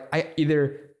because I was like, I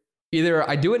either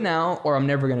I do it now or I'm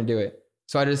never going to do it.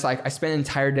 So I just like, I spent an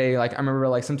entire day. Like I remember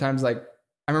like sometimes like,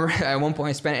 I remember at one point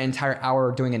I spent an entire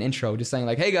hour doing an intro, just saying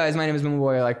like, hey guys, my name is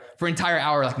Moonboy. Like for an entire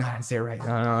hour, like, no, I didn't say it right.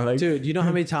 No. Like, dude, you know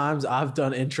how many times I've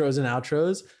done intros and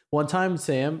outros? One time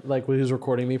Sam, like when he was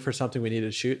recording me for something we needed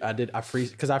to shoot, I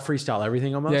freestyle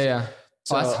everything almost. Yeah.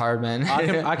 So that's hard, man.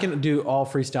 I can do all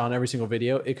freestyle in every single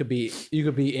video. You could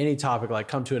be any topic, like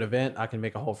come to an event. I can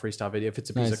make a whole freestyle video if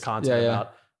it's a piece of content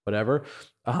about whatever.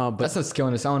 But that's a skill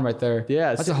in its own right there.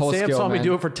 Yeah, that's a whole Sam skill. Sam saw man. me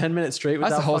do it for 10 minutes straight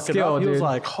without that's a whole fucking skill, up. He dude. was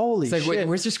like, "Holy shit!" Like,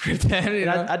 where's your script at? And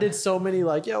I did so many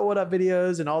like, "Yo, what up?"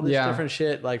 videos and all this different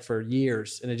shit like for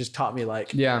years, and it just taught me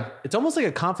like, it's almost like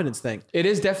a confidence thing. It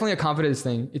is definitely a confidence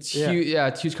thing. It's huge. Yeah,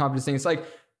 it's a huge confidence thing. It's like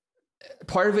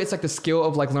part of it's like the skill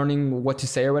of like learning what to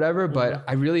say or whatever. But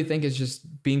I really think it's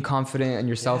just being confident in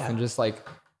yourself and just like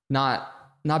not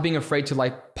being afraid to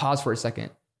like pause for a second.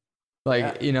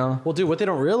 Like, you know, well, dude, what they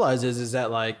don't realize is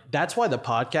that like, that's why the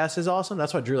podcast is awesome.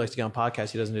 That's why Drew likes to get on podcasts.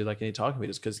 He doesn't do like any talking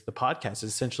videos because the podcast is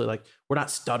essentially like, we're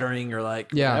not stuttering or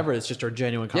like whatever. It's just our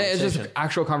genuine conversation. Yeah, it's just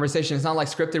actual conversation. It's not like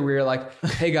scripted where you're like,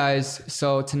 hey guys,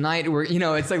 so tonight we're, you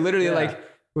know, it's like literally like,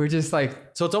 we're just like,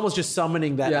 so it's almost just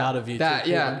summoning that out of you.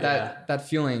 That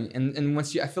feeling. And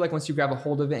once I feel like once you grab a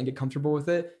hold of it and get comfortable with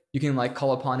it, you can like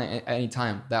call upon it at any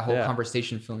time. That whole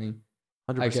conversation feeling.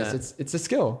 100%. I guess it's a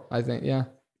skill, I think. Yeah.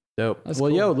 Dope. That's cool.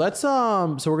 Yo, let's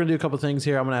so we're gonna do a couple things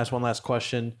here. I'm gonna ask one last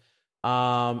question,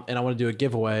 and I want to do a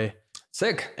giveaway.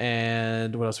 Sick.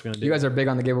 And what else are we gonna do? You guys are big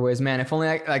on the giveaways, man. If only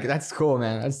like that's cool,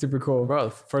 man. That's super cool, bro.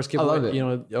 First giveaway. I love it. You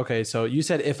know, okay. So you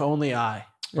said if only I,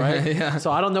 right? Yeah.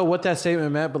 So I don't know what that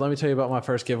statement meant, but let me tell you about my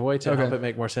first giveaway to help it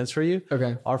make more sense for you.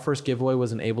 Okay. Our first giveaway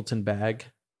was an Ableton bag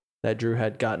that Drew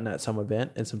had gotten at some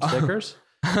event and some stickers.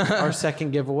 Our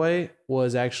second giveaway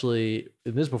was actually,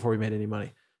 this is before we made any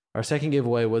money. Our second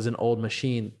giveaway was an old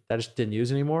machine that I just didn't use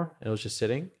anymore. And it was just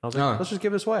sitting. I was like, let's just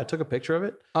give this away. I took a picture of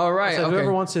it. All right. So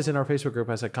whoever wants this in our Facebook group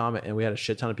has a comment, and we had a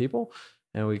shit ton of people.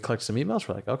 And we collected some emails.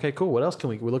 We're like, okay, cool. What else can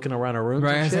we're looking around our room.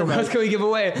 Right. So what else can we give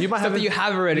away? You might have that you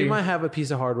have already. You might have a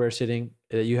piece of hardware sitting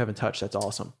that you haven't touched. That's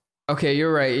awesome. Okay,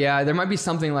 you're right. Yeah, there might be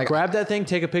something like... Grab that thing,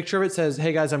 take a picture of it, says,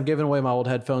 hey guys, I'm giving away my old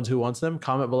headphones. Who wants them?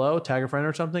 Comment below, tag a friend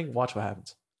or something. Watch what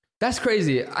happens. That's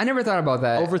crazy. I never thought about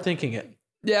that. Overthinking it.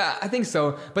 Yeah, I think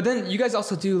so. But then you guys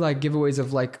also do like giveaways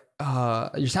of like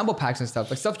your sample packs and stuff,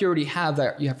 like stuff you already have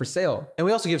that you have for sale. And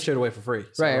we also give shit away for free.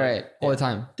 So right. All the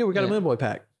time. Dude, we got a Moonboy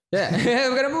pack. Yeah,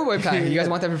 we got a Moonboy pack. You guys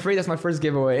want that for free? That's my first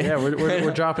giveaway. Yeah,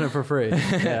 we're dropping it for free.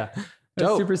 Yeah.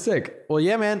 That's super sick. Well,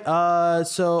 yeah, man.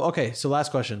 So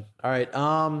last question. All right.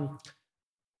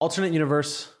 Alternate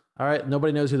universe. All right.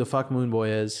 Nobody knows who the fuck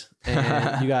Moonboy is.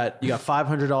 And you got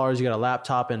 $500. You got a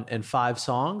laptop and 5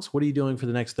 songs. What are you doing for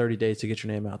the next 30 days to get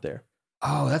your name out there?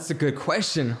 Oh, that's a good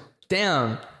question.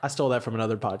 Damn. I stole that from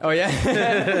another podcast. Oh,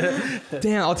 yeah?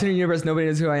 Damn. Alternate universe. Nobody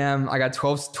knows who I am. I got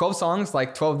 12 songs,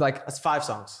 like 12, like... That's 5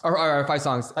 songs. Or 5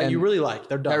 songs. You really like.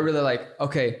 They're done. I really like.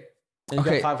 Okay. And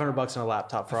you got $500 and a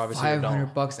laptop for obviously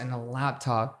 $500 and a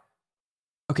laptop.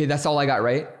 Okay, that's all I got,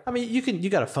 right? I mean, you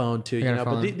got a phone too, you know,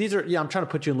 but these are, I'm trying to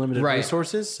put you in limited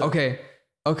resources. So.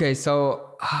 Okay.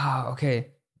 So,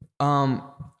 I'm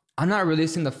not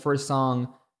releasing the first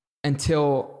song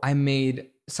until I made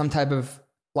some type of,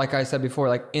 like I said before,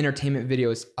 like entertainment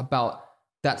videos about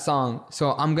that song.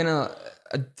 So I'm gonna,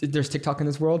 there's TikTok in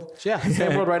this world. Yeah, it's in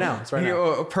the world right now. It's right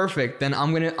now. Perfect. Then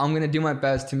I'm gonna do my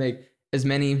best to make as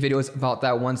many videos about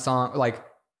that one song. Like,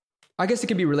 I guess it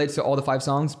could be related to all the 5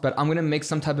 songs, but I'm going to make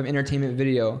some type of entertainment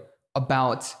video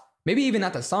about maybe even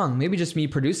not the song, maybe just me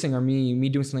producing or me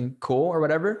doing something cool or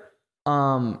whatever.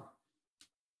 I'm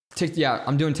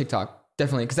doing TikTok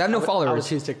definitely. Cause I have no followers. I would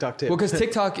choose TikTok too. Well, cause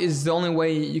TikTok is the only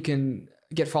way you can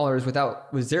get followers with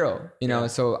 0, you know? Yeah.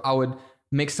 So I would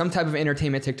make some type of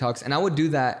entertainment TikToks, and I would do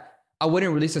that. I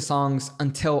wouldn't release the songs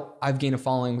until I've gained a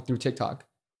following through TikTok.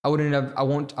 I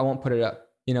won't put it up,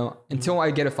 you know, until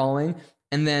I get a following.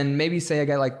 And then maybe say I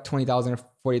get like 20,000 or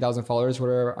 40,000 followers,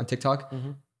 whatever, on TikTok.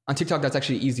 Mm-hmm. On TikTok, that's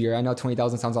actually easier. I know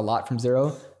 20,000 sounds a lot from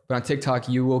 0, but on TikTok,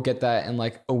 you will get that in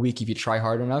like a week if you try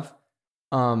hard enough.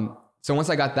 So once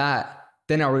I got that,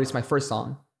 then I'll release my first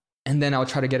song. And then I'll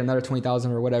try to get another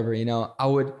 20,000 or whatever, you know.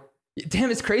 Damn,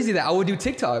 it's crazy that I would do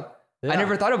TikTok. Yeah. I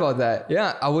never thought about that.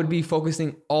 Yeah, I would be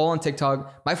focusing all on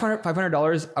TikTok. My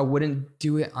 $500, I wouldn't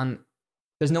do it on...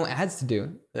 There's no ads to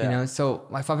do, you know? So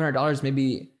my $500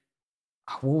 maybe,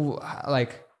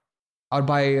 like, I would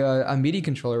buy a MIDI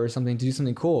controller or something to do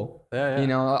something cool. You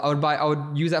know, I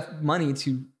would use that money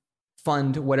to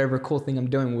fund whatever cool thing I'm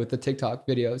doing with the TikTok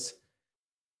videos.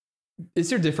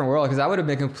 It's a different world, because that would have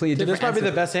been a completely different answer. This might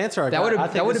be the best answer. That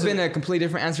would have been a completely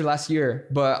different answer last year.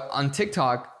 But on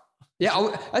TikTok,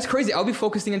 that's crazy. I'll be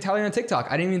focusing entirely on TikTok.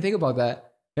 I didn't even think about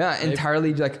that. Yeah,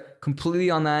 entirely, like,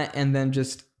 completely on that, and then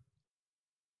just...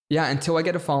 Yeah, until I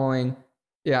get a following,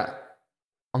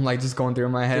 I'm like just going through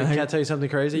my head. Dude, can I tell you something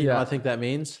crazy? You know what I think that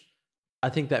means? I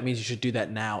think that means you should do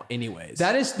that now anyways.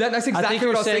 That's exactly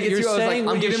what I was thinking too. I was like,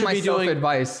 I'm giving myself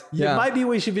advice. It might be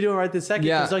what you should be doing right this second.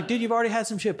 Because like, dude, you've already had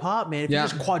some shit pop, man. If you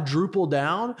just quadruple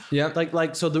down,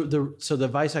 so the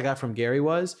advice I got from Gary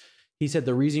was, he said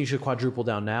the reason you should quadruple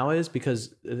down now is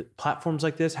because platforms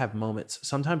like this have moments.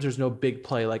 Sometimes there's no big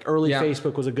play. Like early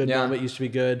Facebook was a good moment, used to be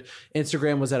good.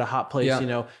 Instagram was at a hot place, you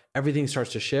know. everything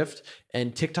starts to shift.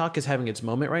 And TikTok is having its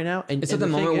moment right now. And it's at the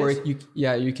moment where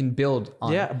you can build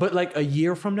on. Yeah, but like a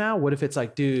year from now, what if it's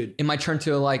like, dude, it might turn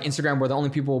to like Instagram, where the only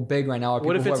people big right now are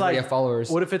people who already have followers.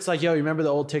 What if it's like, yo, you remember the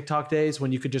old TikTok days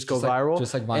when you could just go viral?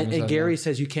 Just like Vine and Gary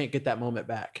says you can't get that moment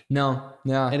back. No,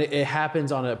 yeah. And it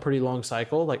happens on a pretty long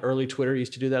cycle. Like early Twitter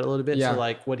used to do that a little bit. Yeah. So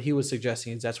like what he was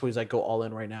suggesting is that's what he's like, go all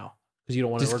in right now. Because you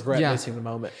don't want to regret missing the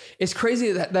moment. It's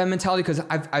crazy that mentality, because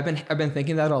I've been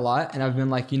thinking that a lot, and I've been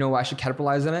like, you know what, I should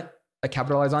capitalize on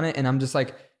it. And I'm just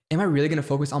like, am I really gonna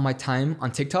focus all my time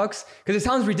on TikToks? Because it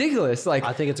sounds ridiculous. Like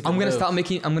I think it's I'm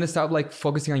gonna stop like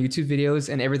focusing on YouTube videos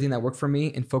and everything that worked for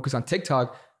me and focus on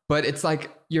TikTok. But it's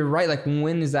like, you're right. Like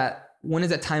when is that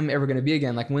time ever gonna be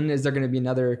again? Like when is there gonna be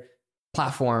another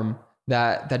platform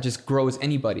that just grows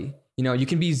anybody? You know, you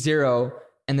can be zero,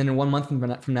 and then in 1 month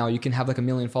from now, you can have like 1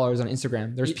 million followers on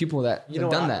Instagram. There's people that have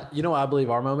done that. You know what I believe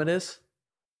our moment is?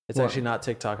 It's actually not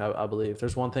TikTok, I believe.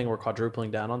 There's one thing we're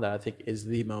quadrupling down on that I think is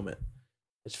the moment.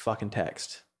 It's fucking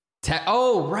text.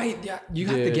 Oh, right. Yeah. You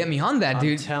have to get me on that,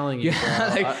 dude. I'm telling you.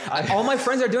 Yeah, like all my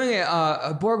friends are doing it.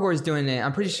 Borgor's doing it.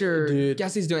 I'm pretty sure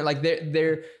Gassie's doing it. Like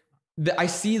I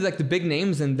see like the big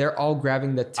names, and they're all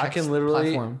grabbing the text I can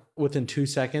literally, platform. Within 2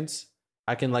 seconds,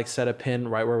 I can like set a pin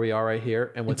right where we are right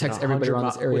here, and within text everybody around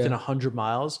this area. Within 100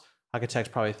 miles, I could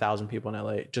text probably 1,000 people in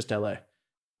LA, just LA.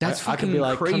 That's fucking I could be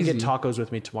like, crazy. come get tacos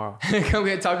with me tomorrow. Come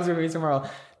get tacos with me tomorrow.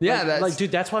 Yeah, that's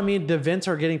dude. That's why the events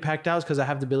are getting packed out, because I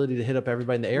have the ability to hit up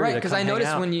everybody in the area. Right, because I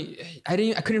noticed when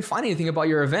I couldn't find anything about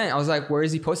your event. I was like, where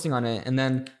is he posting on it? And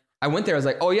then I went there. I was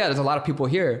like, oh yeah, there's a lot of people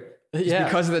here. Yeah,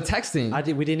 because of the texting.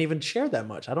 We didn't even share that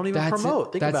much. I don't even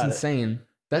promote. Think about it. That's insane.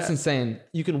 That's insane.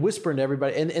 You can whisper into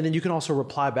everybody, and then you can also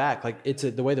reply back. Like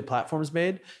the way the platform is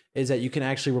made is that you can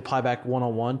actually reply back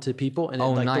one-on-one to people, and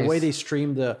the way they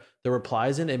stream the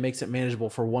replies in, it makes it manageable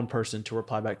for one person to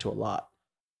reply back to a lot.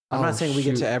 I'm not saying we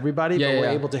get to everybody, but we're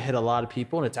able to hit a lot of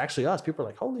people, and it's actually us. People are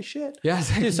like, holy shit. Yeah.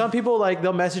 Dude, some people like,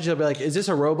 they'll message, they'll be like, is this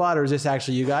a robot or is this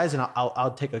actually you guys? And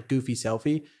I'll take a goofy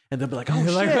selfie, and they'll be like, oh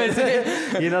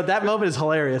shit. You know, that moment is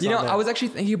hilarious. You know, I was actually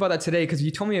thinking about that today, because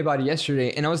you told me about it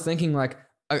yesterday, and I was thinking like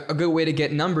a good way to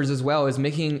get numbers as well is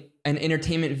making an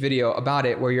entertainment video about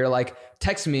it, where you're like,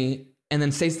 text me and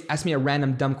then ask me a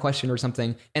random dumb question or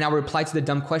something, and I'll reply to the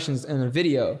dumb questions in a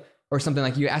video or something.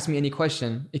 Like, you ask me any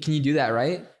question. Can you do that,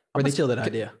 right? Or they steal that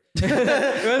idea. That's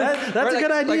a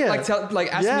good idea.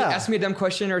 Ask me a dumb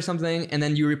question or something, and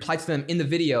then you reply to them in the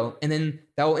video, and then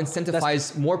that will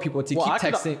incentivize more people to keep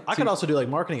texting. I could also do like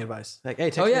marketing advice. Like, hey,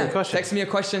 text me a question. Text me a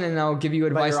question, and I'll give you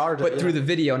advice, but through the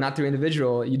video, not through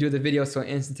individual. You do the video, so it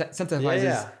incentivizes.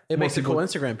 Yeah. It makes a cool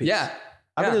Instagram piece. Yeah.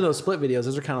 I've been to those split videos.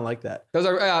 Those are kind of like that. Those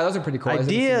are pretty cool.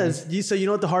 Ideas. So you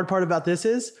know what the hard part about this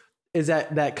is? Is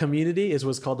that community is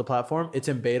what's called the platform. It's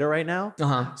in beta right now.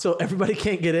 So everybody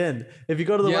can't get in. If you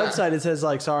go to the website, it says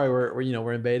like, sorry,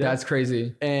 we're in beta. That's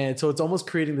crazy. And so it's almost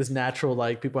creating this natural,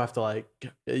 like, people have to like,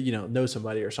 know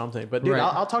somebody or something. But dude,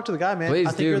 I'll talk to the guy, man.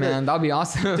 Please do, man. That'd be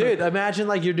awesome. Dude, imagine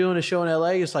like you're doing a show in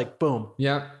LA. It's like, boom.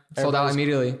 Yeah. Sold out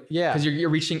immediately. Yeah. Because you're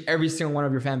reaching every single one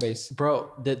of your fan base.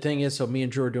 Bro, the thing is, so me and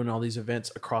Drew are doing all these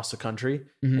events across the country.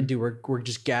 And dude, we're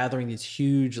just gathering these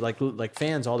huge, like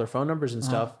fans, all their phone numbers and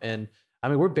stuff. And I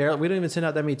mean, we don't even send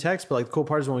out that many texts, but like the cool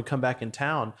part is when we come back in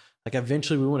town, like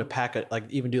eventually we want to pack it, like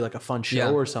even do like a fun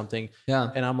show or something. Yeah.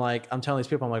 And I'm telling these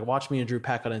people, I'm like, watch me and Drew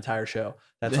pack an entire show.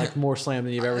 That's like more slam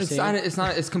than you've ever seen.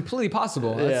 It's completely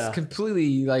possible. It's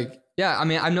completely I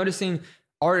mean, I'm noticing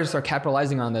artists are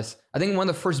capitalizing on this. I think one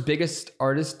of the first biggest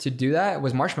artists to do that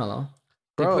was Marshmello.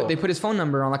 They put his phone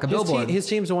number on like a billboard. His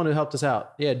team's the one who helped us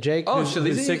out. Yeah. Jake. Oh,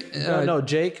 Shalizi? No,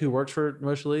 Jake, who works for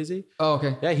Shalizi. Oh,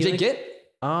 okay. Yeah. Jake Gitt?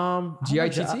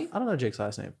 GITT? I don't know Jake's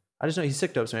last name. I just know he's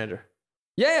Sick Dope's manager.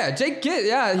 Yeah, Jake Gitt.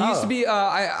 Yeah, he used to be.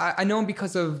 I know him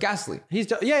because of Ghastly. He's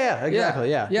dope. Yeah,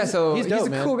 exactly. Yeah. So he's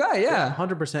dope, a cool guy. Yeah,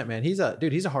 100%, man. He's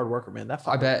a hard worker, man.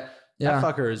 I bet. Yeah.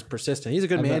 That fucker is persistent. He's a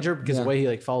good manager because the way he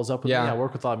like follows up with me. I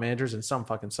work with a lot of managers and some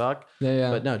fucking suck. Yeah.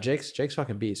 But no, Jake's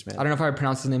fucking beast, man. I don't know if I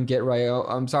pronounced his name Gitt right.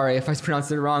 I'm sorry if I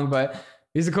pronounced it wrong, but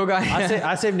he's a cool guy.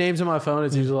 I save names on my phone.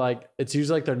 It's usually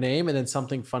like their name and then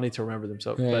something funny to remember them.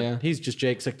 So, he's just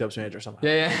Jake, Sick Dope's manager or something.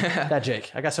 Yeah. That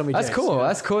Jake. I got so many. That's Jakes, cool.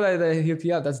 That's cool that they hooked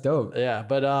you up. That's dope. Yeah,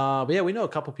 but yeah, we know a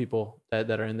couple people that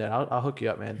are in there. I'll hook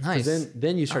you up, man. Nice.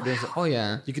 Then you start doing.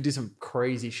 You could do some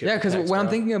crazy shit. Yeah, because what I'm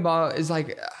thinking about is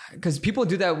like, because people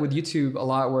do that with YouTube a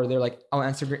lot, where they're like, I'll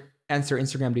answer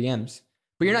Instagram DMs,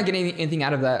 but you're not getting anything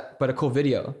out of that but a cool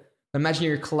video. Imagine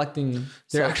you're collecting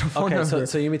their actual phone number.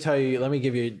 So let me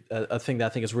give you a thing that I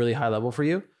think is really high level for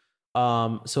you.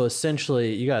 So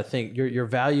essentially, you got to think your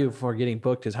value for getting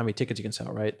booked is how many tickets you can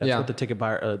sell, right? That's what the ticket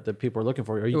buyer, the people are looking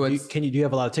for. Do you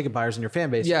have a lot of ticket buyers in your fan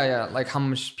base? Yeah. Like how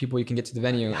much people you can get to the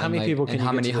venue, how many people can you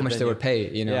get to how much they would pay,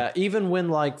 you know? Yeah. Even when,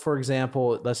 like, for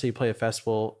example, let's say you play a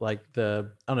festival, like I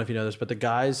don't know if you know this, but the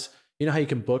guys, you know how you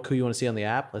can book who you want to see on the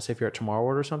app? Let's say if you're at Tomorrow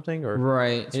World or something, or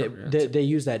right. They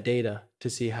use that data to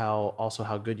see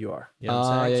how good you are. You know what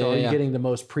I'm saying? So are you getting the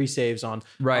most pre-saves on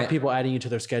people adding you to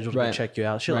their schedule to check you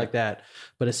out, shit like that.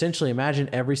 But essentially, imagine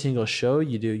every single show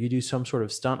you do some sort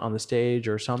of stunt on the stage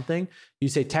or something. You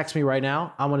say, text me right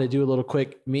now. I'm going to do a little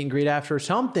quick meet and greet after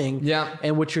something. Yeah.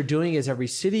 And what you're doing is every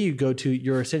city you go to,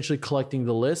 you're essentially collecting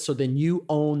the list. So then you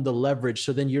own the leverage.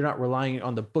 So then you're not relying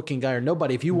on the booking guy or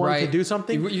nobody. If you want to do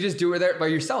something, you just do it there by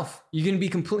yourself. You can be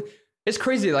It's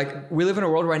crazy. Like, we live in a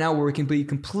world right now where we can be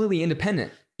completely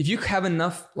independent. If you have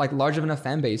enough, like, large of enough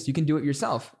fan base, you can do it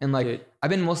yourself. And like, I've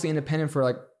been mostly independent for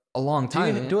like a long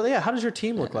time. How does your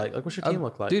team look like? Like, what's your team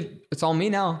look like? Dude, it's all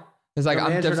me now. It's like,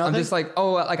 I'm just like,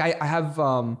 I have,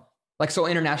 like, so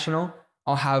international,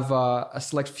 I'll have a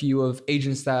select few of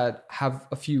agents that have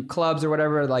a few clubs or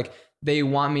whatever. Like, they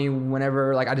want me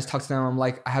whenever, like, I just talk to them. I'm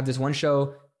like, I have this one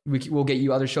show. We'll get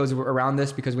you other shows around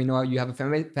this because we know you have a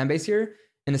fan base here.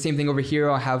 And the same thing over here.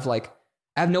 I have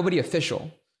nobody official,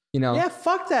 you know? Yeah,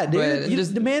 fuck that,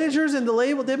 dude. The managers and the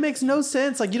label, that makes no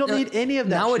sense. Like, you don't need any of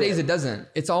that. Nowadays, it doesn't.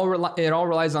 It all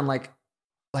relies on like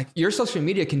your social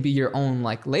media can be your own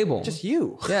like label. Just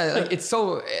you. Yeah, like it's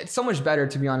so much better,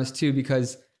 to be honest, too,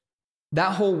 because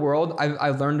that whole world,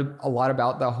 I've learned a lot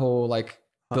about the whole like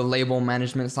the label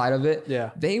management side of it. Yeah,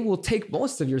 they will take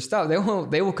most of your stuff.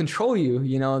 They will control you.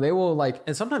 You know, they will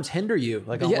and sometimes hinder you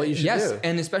on what you should do. Yes,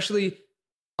 and especially.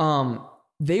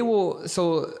 They will,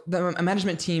 so the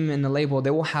management team and the label, they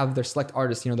will have their select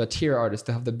artists, you know, the tier artists,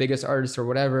 they have the biggest artists or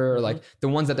whatever, or like the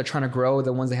ones that they're trying to grow,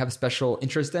 the ones they have a special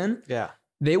interest in. Yeah.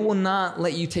 They will not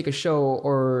let you take a show,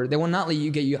 or they will not let you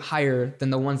get you higher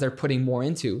than the ones they're putting more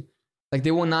into. Like,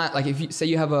 they will not, like, if you say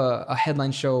you have a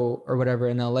headline show or whatever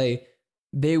in LA,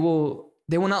 they will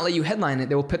not let you headline it.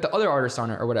 They will put the other artists on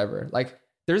it or whatever. Like,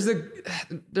 there's a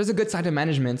good side to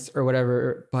management or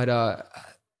whatever, but,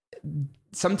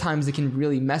 sometimes it can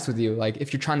really mess with you. Like,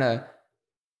 if you're trying to,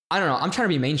 I don't know, I'm trying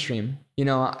to be mainstream, you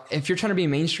know, if you're trying to be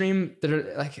mainstream,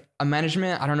 like a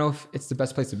management, I don't know if it's the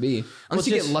best place to be. Unless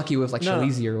you get lucky with like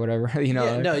Shalizi or whatever, you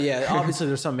know? Obviously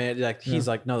there's some man, like, he's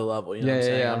like another level, you know what I'm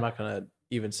saying? Yeah. I'm not going to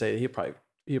even say he probably,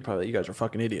 you guys are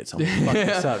fucking idiots. I'm fucking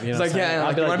this up. You know, it's like,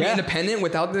 like, you want to be independent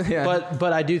without the,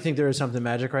 But I do think there is something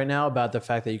magic right now about the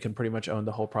fact that you can pretty much own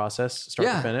the whole process, start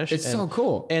to finish. It's so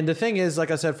cool. And the thing is,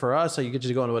 like I said, for us, like, you get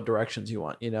to go into what directions you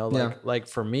want. You know, like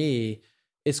for me,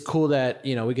 it's cool that,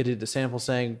 you know, we get to do the sample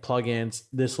saying plugins,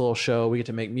 this little show, we get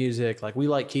to make music. Like, we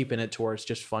like keeping it to where it's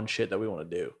just fun shit that we want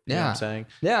to do. You know what I'm saying?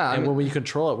 Yeah. And when we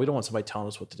control it, we don't want somebody telling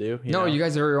us what to do. You know? You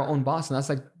guys are your own boss, and that's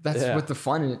what the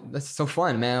fun. That's so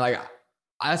fun, man. Like,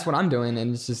 that's what I'm doing,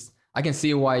 and it's just, I can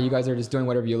see why you guys are just doing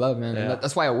whatever you love, man. Yeah.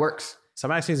 That's why it works.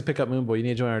 Cymatics needs to pick up Moonboy. You need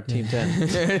to join our Team 10.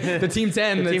 the Team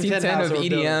 10. the Team 10 of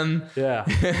EDM. Yeah.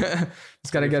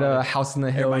 Just got to get a house in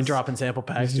the hills. Everybody dropping sample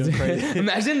packs. Doing crazy.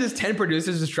 Imagine just 10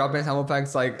 producers just dropping sample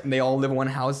packs, like, they all live in one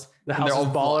house. The house is all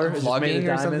baller.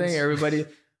 Vlogging or something. Everybody...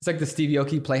 It's like the Steve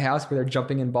Aoki Playhouse where they're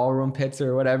jumping in ballroom pits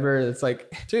or whatever. It's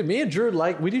like... Dude, me and Drew,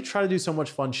 like, we do try to do so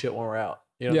much fun shit when we're out.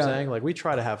 You know what I'm saying? Like, we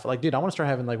try to have, like, dude, I want to start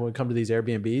having, like, when we come to these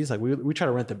Airbnbs, like, we try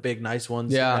to rent the big, nice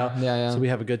ones. Yeah. You know? So we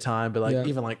have a good time. But, like,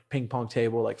 even, like, ping pong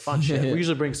table, like, fun shit. We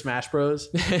usually bring Smash Bros.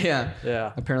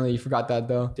 Yeah. Apparently you forgot that,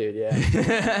 though. Dude,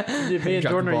 yeah. Dude, me and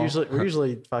Jordan are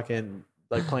usually fucking,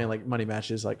 like, playing, like, money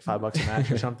matches, like, $5 a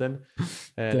match or something.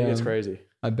 And it gets crazy.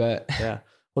 I bet. Yeah.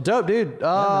 Well, dope, dude.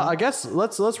 I guess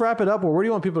let's wrap it up. Well, where do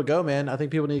you want people to go, man? I think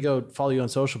people need to go follow you on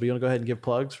social, but you want to go ahead and give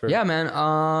plugs for... Yeah, man.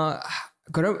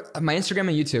 Go to my Instagram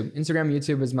and YouTube. Instagram and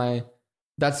YouTube is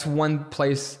that's one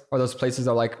place, or those places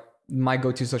are like my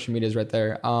go-to social medias right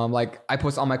there. Like, I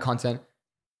post all my content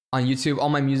on YouTube. All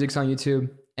my music's on YouTube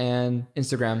and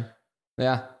Instagram.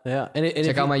 Yeah. And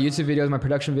check out my YouTube videos, my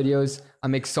production videos. I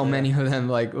make so many of them,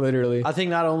 like, literally. I think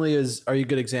not only are you a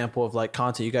good example of, like,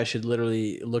 content, you guys should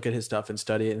literally look at his stuff and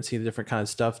study it and see the different kind of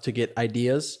stuff to get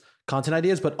content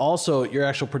ideas, but also your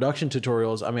actual production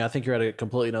tutorials. I mean, I think you're at a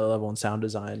completely another level in sound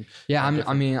design. Yeah.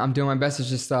 I'm doing my best. It's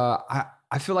just, I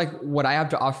feel like what I have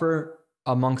to offer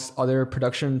amongst other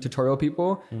production tutorial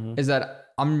people is that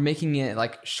I'm making it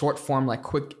like short form, like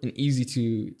quick and easy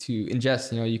to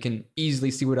ingest. You know, you can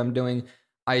easily see what I'm doing.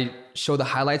 I show the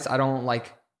highlights. I don't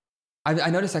like,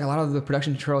 I noticed like a lot of the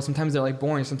production tutorials, sometimes they're like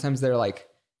boring. Sometimes they're like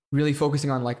really focusing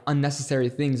on like unnecessary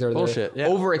things, or they're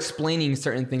over explaining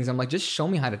certain things. I'm like, just show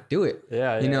me how to do it.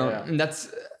 You know, and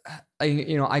that's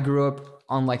I grew up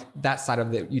on like that side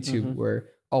of the YouTube where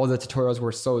all the tutorials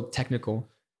were so technical.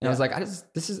 And I was like,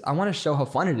 I want to show how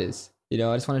fun it is. I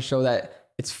just want to show that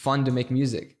it's fun to make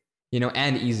music,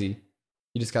 and easy.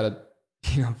 You just gotta,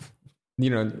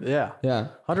 Yeah.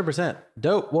 100%.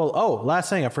 Dope. Well, last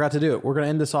thing, I forgot to do it. We're going to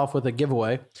end this off with a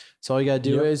giveaway. So all you got to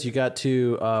do is you got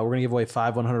to, we're going to give away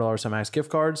 5 $100 Cymatics gift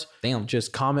cards. Damn.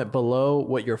 Just comment below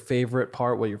what your favorite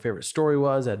part, what your favorite story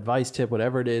was, advice tip,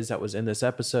 whatever it is that was in this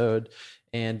episode.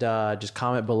 And just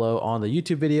comment below on the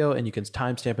YouTube video, and you can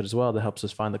timestamp it as well. That helps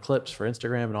us find the clips for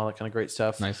Instagram and all that kind of great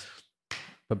stuff. Nice.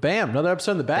 But bam, another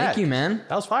episode in the bag. Thank you, man.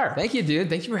 That was fire. Thank you, dude.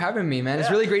 Thank you for having me, man. It's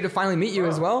really great to finally meet you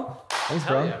as well. Thanks,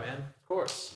 bro. Hell yeah, man. Of course.